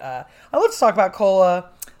incorrect. But I love to talk about Cola.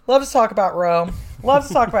 Love to talk about Rome. Love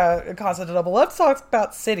to talk about Constantinople. Love to talk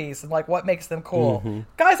about cities and like what makes them cool.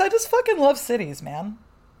 Guys, I just fucking love cities, man.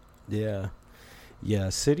 Yeah. Yeah,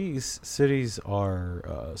 cities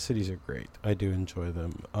are great. I do enjoy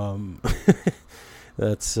them.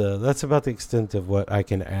 That's about the extent of what I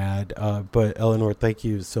can add. But Eleanor, thank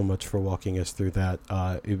you so much for walking us through that.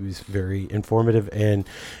 It was very informative. And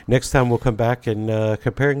next time we'll come back and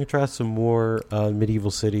compare and contrast some more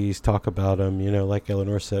medieval cities. Talk about them. Like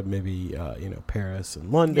Eleanor said, maybe Paris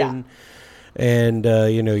and London. Yeah. And,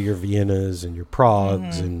 your Viennas and your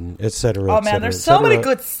Pragues and et cetera. Oh, man, there's so many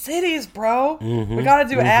good cities, bro. We got to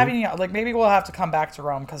do Avignon. Like, maybe we'll have to come back to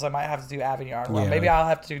Rome because I might have to do Avignon. Yeah. Maybe I'll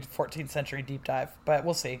have to do 14th century deep dive, but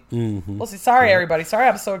we'll see. We'll see. Sorry, everybody. Sorry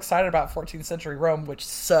I'm so excited about 14th century Rome, which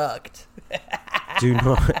sucked. Do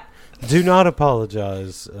not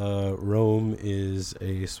apologize. Rome is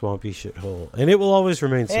a swampy shithole, and it will always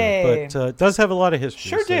remain so. But it does have a lot of history.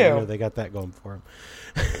 Sure do. They got that going for them.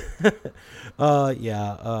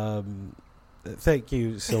 Thank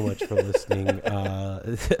you so much for listening.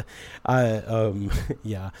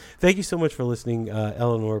 Thank you so much for listening.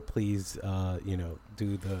 Eleanor, please,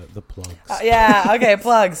 do the plugs. Okay,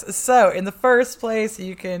 plugs. So, in the first place,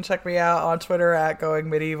 you can check me out on Twitter at Going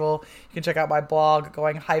Medieval. You can check out my blog,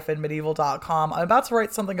 going-medieval.com. I'm about to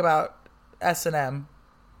write something about S&M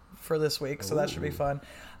for this week, so that should be fun.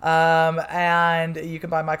 And you can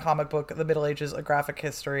buy my comic book, The Middle Ages, A Graphic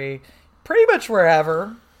History, pretty much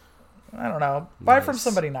wherever. I don't know. Buy it from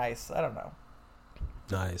somebody nice. I don't know.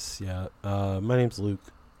 Nice, yeah. My name's Luke.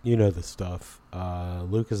 You know the stuff.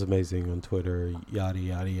 Luke is amazing on Twitter. Yada,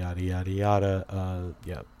 yada, yada, yada, yada.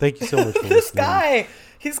 Yeah. Thank you so much for this listening. Guy,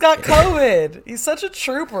 he's got COVID. He's such a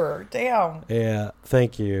trooper. Damn. Yeah.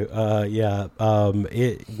 Thank you. One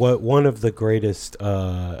of the greatest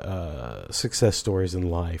success stories in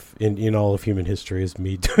life in all of human history is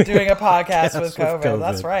me doing a podcast with COVID.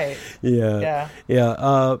 That's right. Yeah.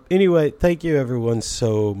 Anyway, thank you everyone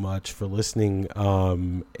so much for listening.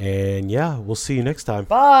 And we'll see you next time.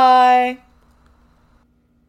 Bye.